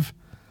Eve.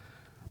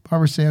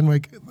 Barbara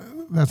Sandwick.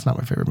 That's not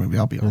my favorite movie,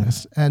 I'll be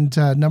honest. And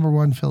number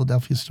 1,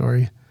 Philadelphia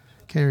Story.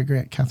 Cary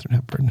Grant, Katharine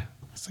Hepburn.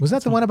 Was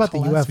that the one about the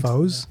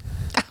UFOs?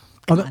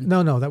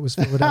 No, that was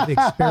the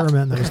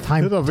experiment. That was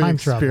time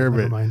travel.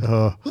 Never mind.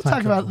 We'll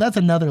talk about that's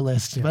another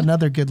list,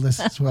 another good list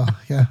as well.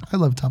 Yeah, I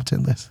love top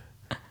 10 lists.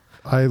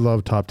 I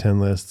love top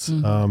 10 lists.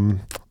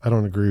 I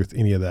don't agree with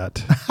any of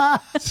that.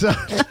 So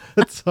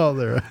that's all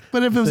there.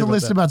 But if it was a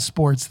list about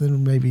sports,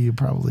 then maybe you'd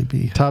probably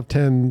be top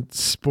 10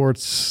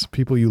 sports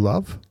people you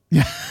love.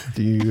 Yeah.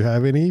 Do you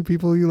have any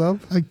people you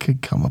love? I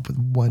could come up with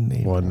one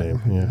name. One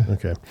name. Yeah.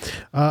 Okay.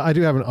 I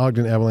do have an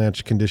Ogden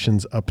Avalanche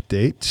conditions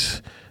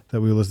update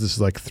that we will listen. This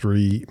is like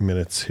 3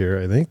 minutes here,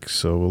 I think.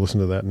 So we'll listen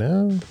to that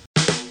now.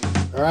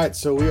 All right.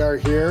 So we are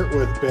here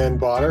with Ben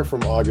Botter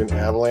from Ogden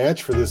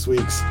Avalanche for this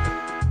week's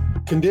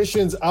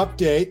conditions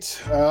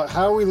update.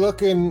 How are we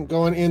looking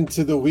going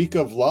into the week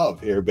of love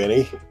here,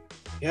 Benny?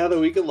 Yeah, the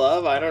week of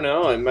love. I don't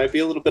know. It might be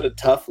a little bit of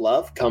tough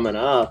love coming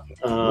up.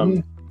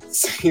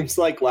 Seems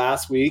like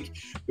last week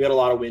we had a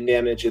lot of wind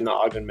damage in the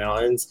Ogden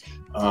Mountains.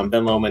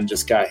 Ben Lomond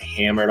just got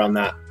hammered on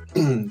that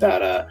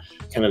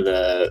kind of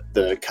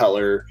the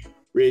Cutler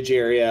Ridge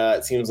area.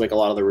 It seems like a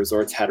lot of the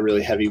resorts had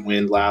really heavy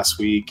wind last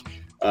week.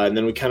 And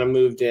then we kind of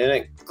moved in.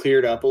 It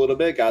cleared up a little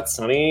bit, got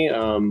sunny.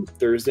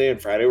 Thursday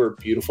and Friday were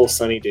beautiful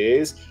sunny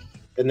days.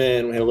 And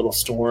then we had a little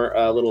storm,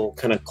 a little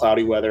kind of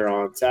cloudy weather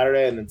on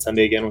Saturday. And then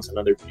Sunday again was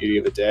another beauty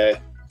of a day.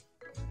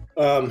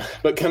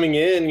 But coming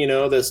in,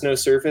 the snow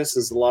surface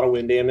is a lot of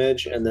wind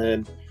damage. And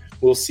then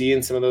we'll see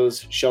in some of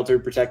those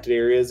sheltered protected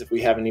areas if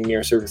we have any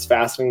near surface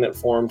fastening that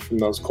formed from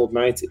those cold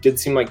nights. It did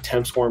seem like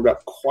temps warmed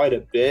up quite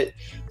a bit.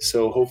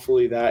 So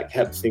hopefully that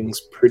kept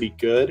things pretty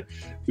good.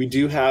 We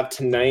do have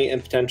tonight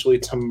and potentially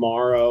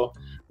tomorrow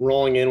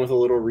rolling in with a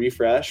little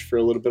refresh for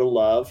a little bit of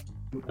love.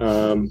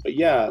 But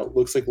yeah, it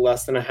looks like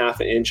less than a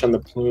half an inch on the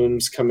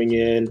plumes coming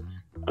in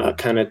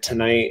kind of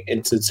tonight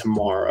into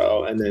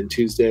tomorrow. And then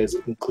Tuesday is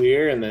looking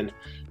clear and then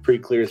pretty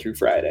clear through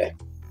Friday.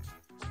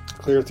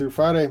 Clear through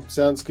Friday.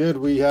 Sounds good.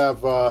 We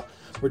have,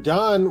 we're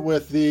done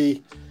with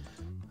the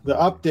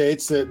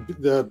updates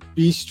that the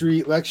B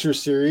Street lecture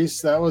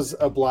series. That was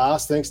a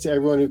blast. Thanks to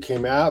everyone who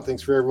came out.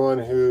 Thanks for everyone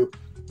who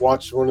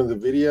watched one of the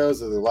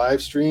videos of the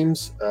live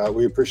streams.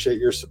 We appreciate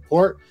your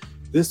support.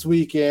 This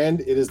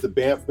weekend, it is the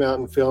Banff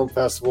Mountain Film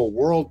Festival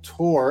World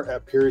Tour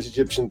at Peary's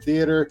Egyptian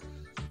Theater,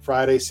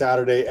 Friday,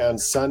 Saturday, and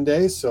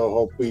Sunday.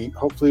 So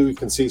hopefully we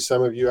can see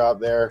some of you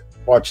out there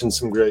watching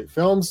some great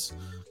films.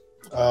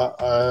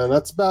 And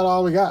that's about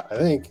all we got, I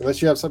think,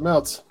 unless you have something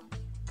else.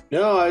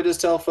 No, I just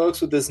tell folks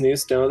with this new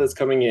snow that's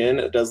coming in,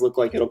 it does look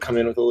like it'll come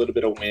in with a little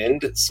bit of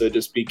wind. So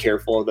just be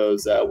careful of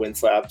those wind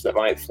slabs that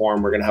might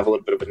form. We're going to have a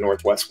little bit of a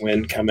northwest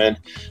wind come in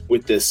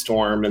with this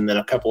storm, and then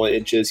a couple of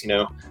inches,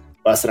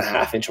 less than a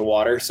half inch of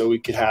water. So we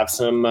could have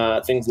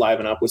some things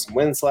liven up with some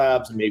wind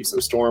slabs and maybe some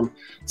storm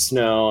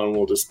snow. And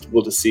we'll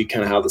just see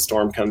kind of how the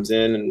storm comes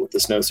in and with the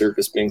snow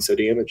surface being so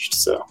damaged.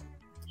 So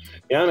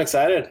yeah, I'm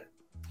excited.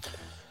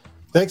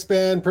 Thanks,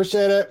 Ben.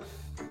 Appreciate it.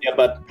 Yeah,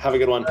 bud. Have a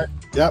good one. Right.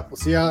 Yep. We'll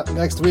see you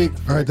next week.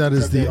 All right. That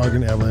is the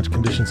Ogden Avalanche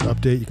conditions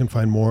update. You can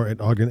find more at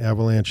Ogden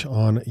Avalanche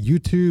on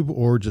YouTube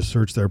or just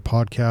search their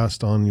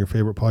podcast on your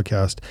favorite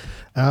podcast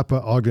app,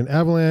 Ogden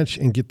Avalanche,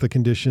 and get the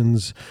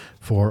conditions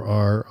for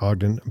our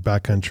Ogden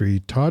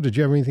backcountry. Todd, did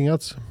you have anything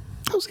else?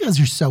 Those guys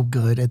are so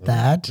good at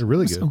that. They're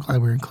really I'm good. so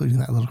glad we're including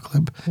that little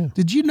clip. Yeah.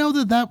 Did you know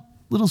that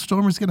little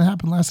storm was going to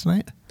happen last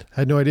night.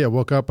 Had no idea.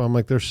 Woke up. I'm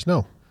like, there's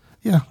snow.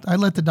 Yeah, I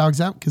let the dogs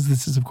out because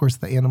this is, of course,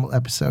 the animal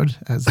episode,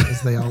 as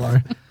they all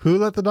are. Who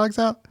let the dogs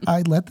out?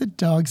 I let the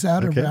dogs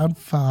out around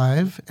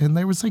 5, and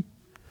there was like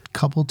a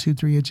couple,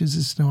 2-3 inches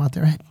of snow out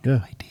there. I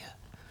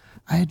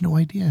had no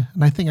idea.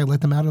 And I think I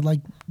let them out at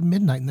like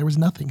midnight, and there was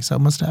nothing. So it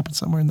must have happened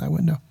somewhere in that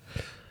window.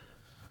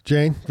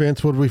 Jane,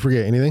 Vince, what did we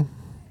forget? Anything?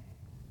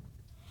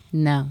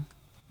 No,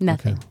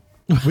 nothing.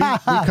 Okay. We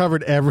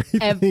covered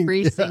everything.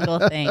 Every single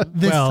thing.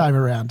 This time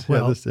around.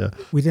 Well,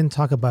 we didn't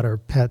talk about our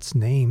pets'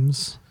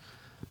 names.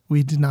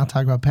 We did not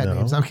talk about pet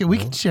names. Okay, we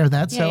can share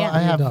that. So I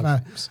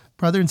have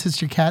brother and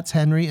sister cats,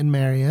 Henry and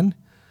Marion,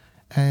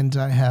 and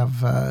I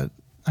have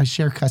I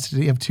share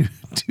custody of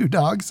two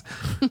dogs,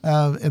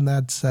 and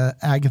that's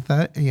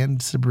Agatha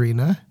and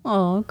Sabrina.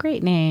 Oh,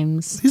 great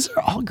names! These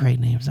are all great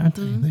names, aren't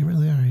they? They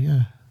really are.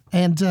 Yeah.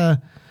 And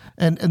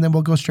then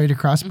we'll go straight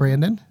across.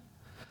 Brandon.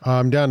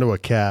 I'm down to a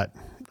cat,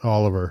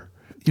 Oliver.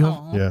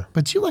 Yeah,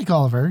 but you like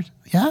Oliver,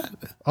 yeah?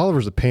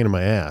 Oliver's a pain in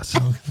my ass.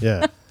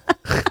 Yeah.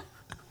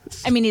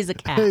 I mean, he's a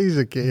cat. He's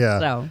a cat. Yeah.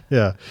 So.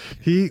 Yeah.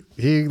 He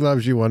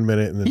loves you one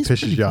minute and then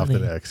pisses you off the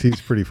next.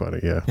 He's pretty funny.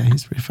 Yeah. Yeah,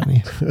 he's pretty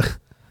funny.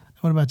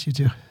 What about you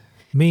two?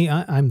 Me,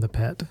 I'm the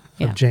pet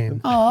of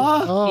Jane.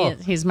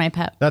 He's my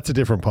pet. That's a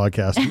different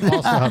podcast. You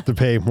also have to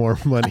pay more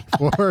money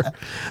for.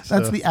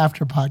 That's the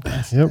after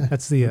podcast. Yep.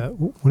 That's the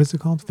what is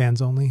it called?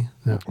 Fans only?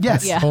 No.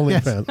 Yes. Yeah. Only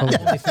Yes. fans.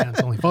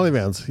 Only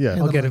Fans. Yeah.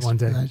 I'll get it one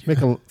day. Make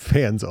them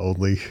fans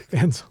only.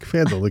 Fans.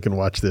 Fans only can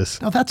watch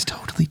this. No, that's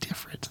totally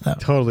different.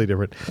 Totally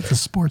different. It's a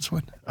sports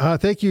one.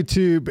 Thank you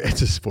to.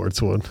 It's a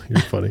sports one.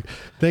 You're funny.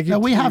 Thank you. Now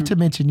we have to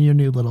mention your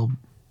new little.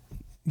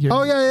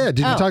 Yeah. Did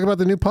you talk about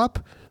the new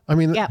pup? I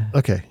mean,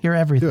 okay. You're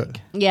everything. Do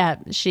it. Yeah,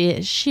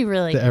 she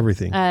really. The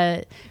everything.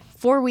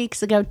 4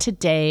 weeks ago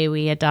today,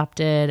 we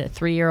adopted a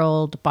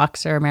 3-year-old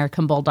boxer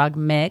American Bulldog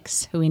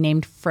mix who we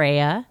named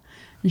Freya,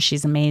 and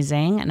she's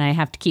amazing. And I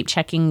have to keep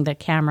checking the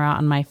camera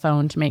on my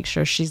phone to make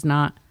sure she's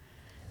not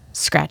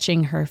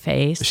scratching her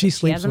face. She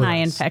sleeps has an with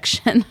eye us.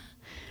 infection.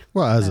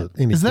 Well, as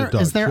any Is good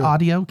dog there should.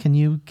 audio? Can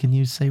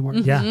you say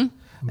words? Yeah.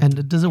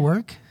 And does it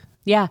work?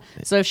 Yeah.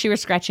 So if she was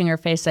scratching her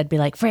face, I'd be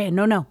like, Freya,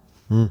 no.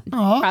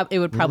 It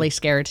would probably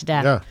scare her to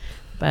death. Yeah.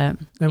 But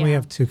Then we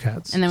have 2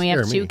 cats. And then we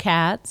have Scare 2 me.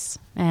 cats,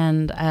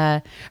 and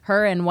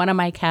her and one of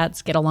my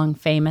cats get along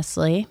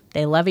famously.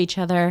 They love each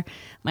other.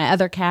 My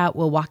other cat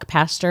will walk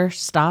past her,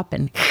 stop,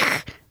 and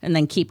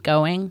then keep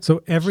going.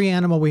 So every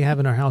animal we have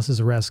in our house is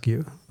a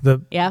rescue. The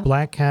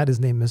black cat is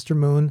named Mr.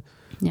 Moon.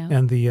 Yeah.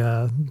 And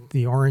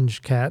the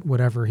orange cat,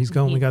 whatever, he's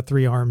only got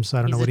 3 arms, so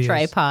I don't know what He's he a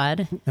is. tripod.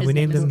 And His we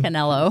name named is him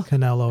Canelo.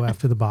 Canelo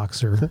after the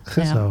boxer.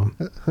 Yeah. So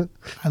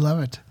I love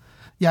it.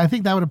 Yeah, I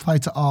think that would apply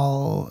to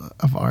all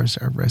of ours,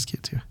 our rescue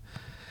too.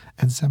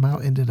 And somehow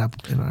ended up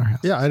in our house.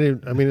 Yeah, I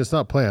mean, it's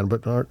not planned,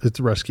 but it's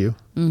a rescue.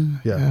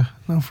 Yeah,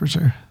 no, for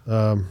sure.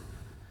 On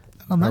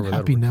that however that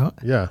happy works. note.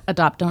 Yeah.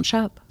 Adopt, don't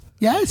shop.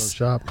 Yes.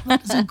 Shop.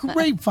 It's a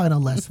great final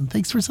lesson.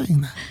 Thanks for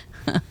saying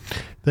that.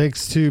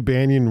 Thanks to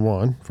Banyan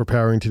One for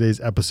powering today's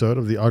episode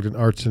of the Ogden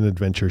Arts and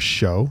Adventure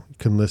Show. You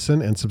can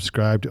listen and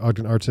subscribe to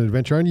Ogden Arts and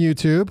Adventure on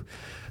YouTube.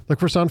 Look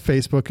for us on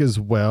Facebook as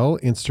well,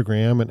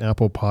 Instagram and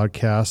Apple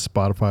Podcasts,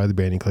 Spotify,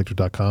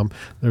 thebanyancollective.com.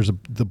 There's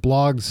the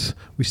blogs.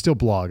 We still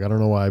blog. I don't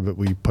know why, but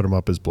we put them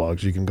up as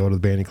blogs. You can go to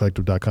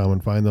thebanyancollective.com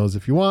and find those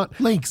if you want.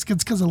 Links.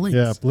 It's because of links.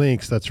 Yeah,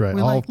 links. That's right.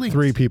 We All like links.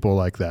 3 people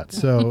like that.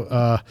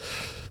 So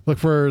look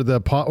for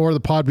the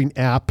Podbean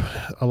app.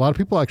 A lot of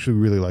people actually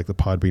really like the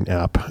Podbean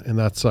app, and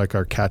that's like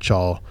our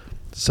catch-all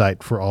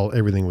site for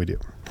everything we do.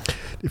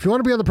 If you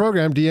want to be on the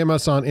program, DM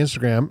us on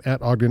Instagram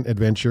at Ogden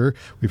Adventure.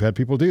 We've had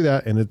people do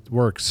that, and it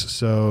works.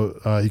 So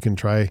you can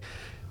try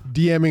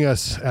DMing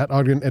us at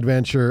Ogden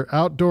Adventure.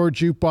 Outdoor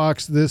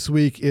Jukebox this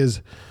week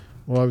is,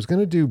 I was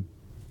going to do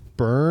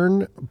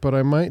Burn, but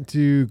I might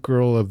do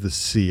Girl of the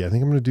Sea. I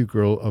think I'm going to do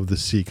Girl of the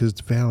Sea because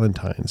it's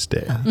Valentine's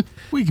Day.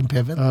 We can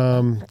pivot.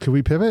 Can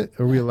we pivot?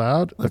 Are we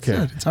allowed? Let's do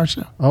it. It's our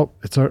show. Oh,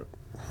 it's our...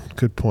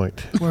 Good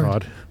point, Word.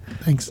 Rod.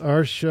 Thanks.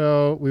 Our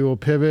show, we will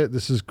pivot.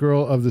 This is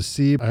Girl of the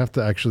Sea. I have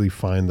to actually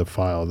find the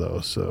file, though.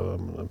 So,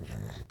 I'm gonna,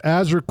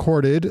 as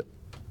recorded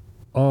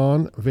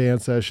on Van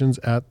Sessions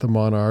at the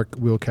Monarch,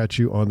 we'll catch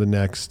you on the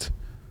next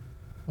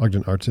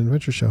Ogden Arts and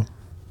Adventure Show.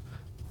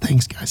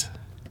 Thanks, guys.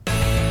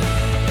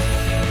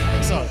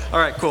 All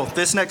right, cool.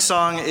 This next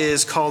song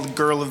is called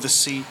Girl of the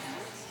Sea.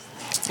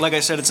 Like I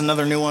said, it's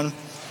another new one.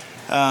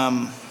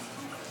 And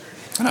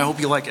I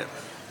hope you like it.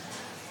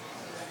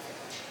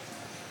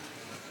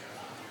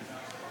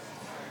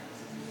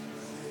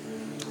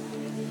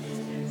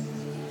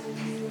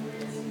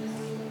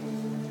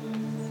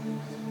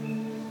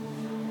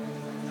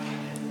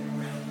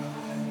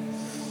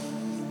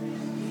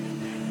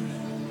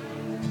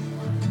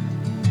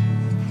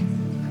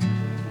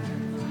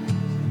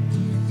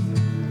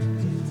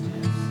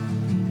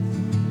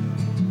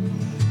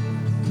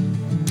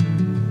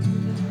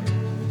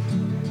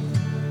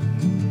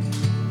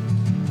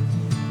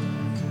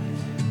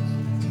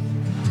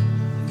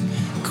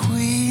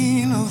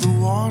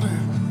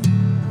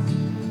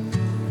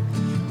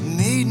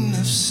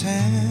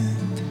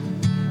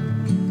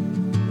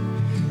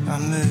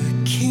 I'm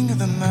the king of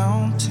the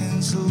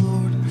mountains, the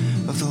Lord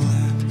of the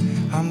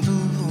land. I'm the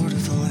Lord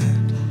of the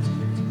land.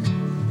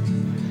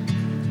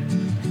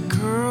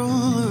 Girl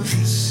of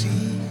the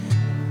sea,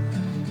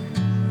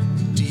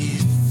 do you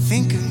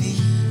think of me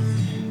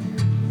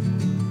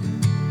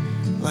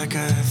like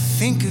I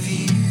think of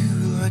you,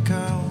 like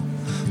I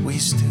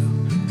always do,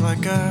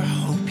 like I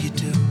hope you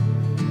do?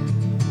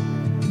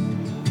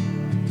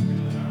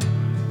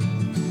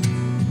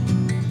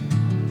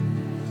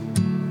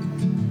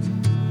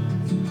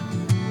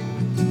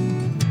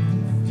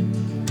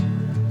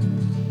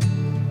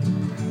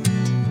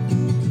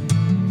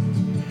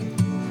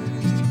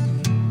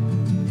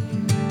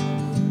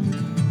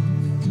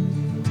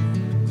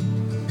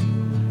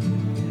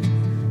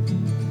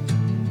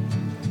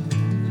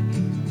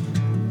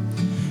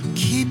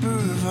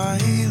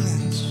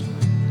 Violence,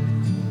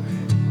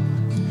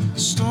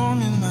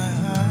 storm in my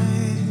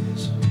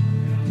eyes.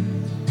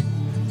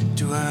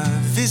 Do I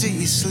visit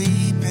you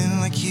sleeping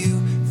like you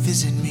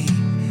visit me,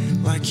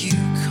 like you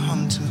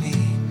come to me?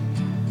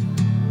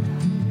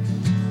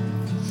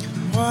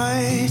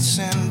 White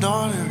sand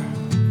daughter,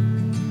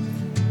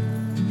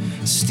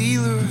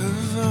 stealer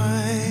of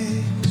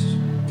eyes.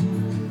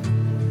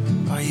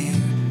 Are you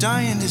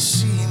dying to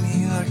see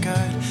me like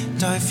I'd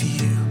die for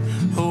you?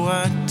 Oh,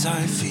 I'd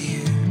die for you.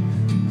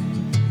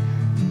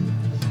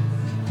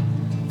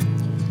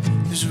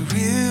 There's a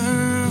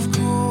river of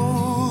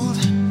gold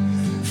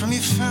from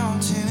your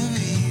fountain of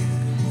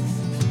youth.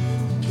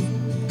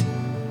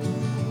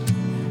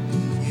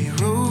 You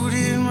wrote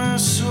in my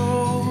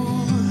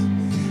soul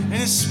and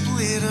it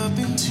split up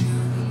in two.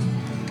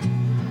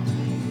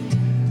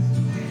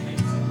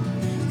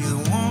 You're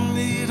the one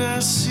that I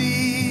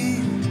see,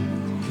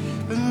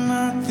 but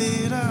not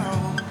that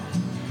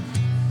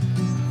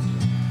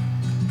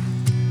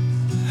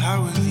I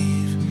will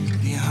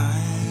leave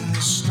behind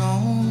the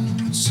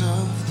stones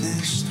of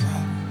this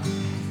throne.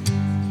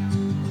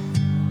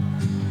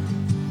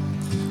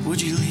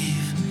 Would you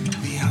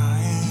leave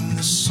behind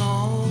the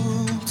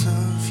salt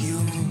of your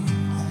home?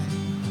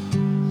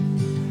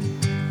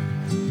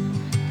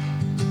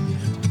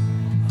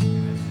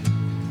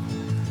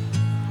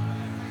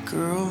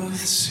 Girl of the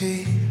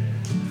sea,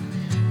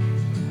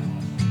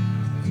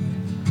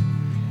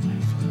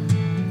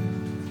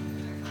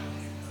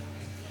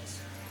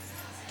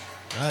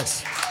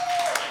 Nice.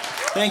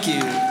 thank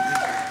you.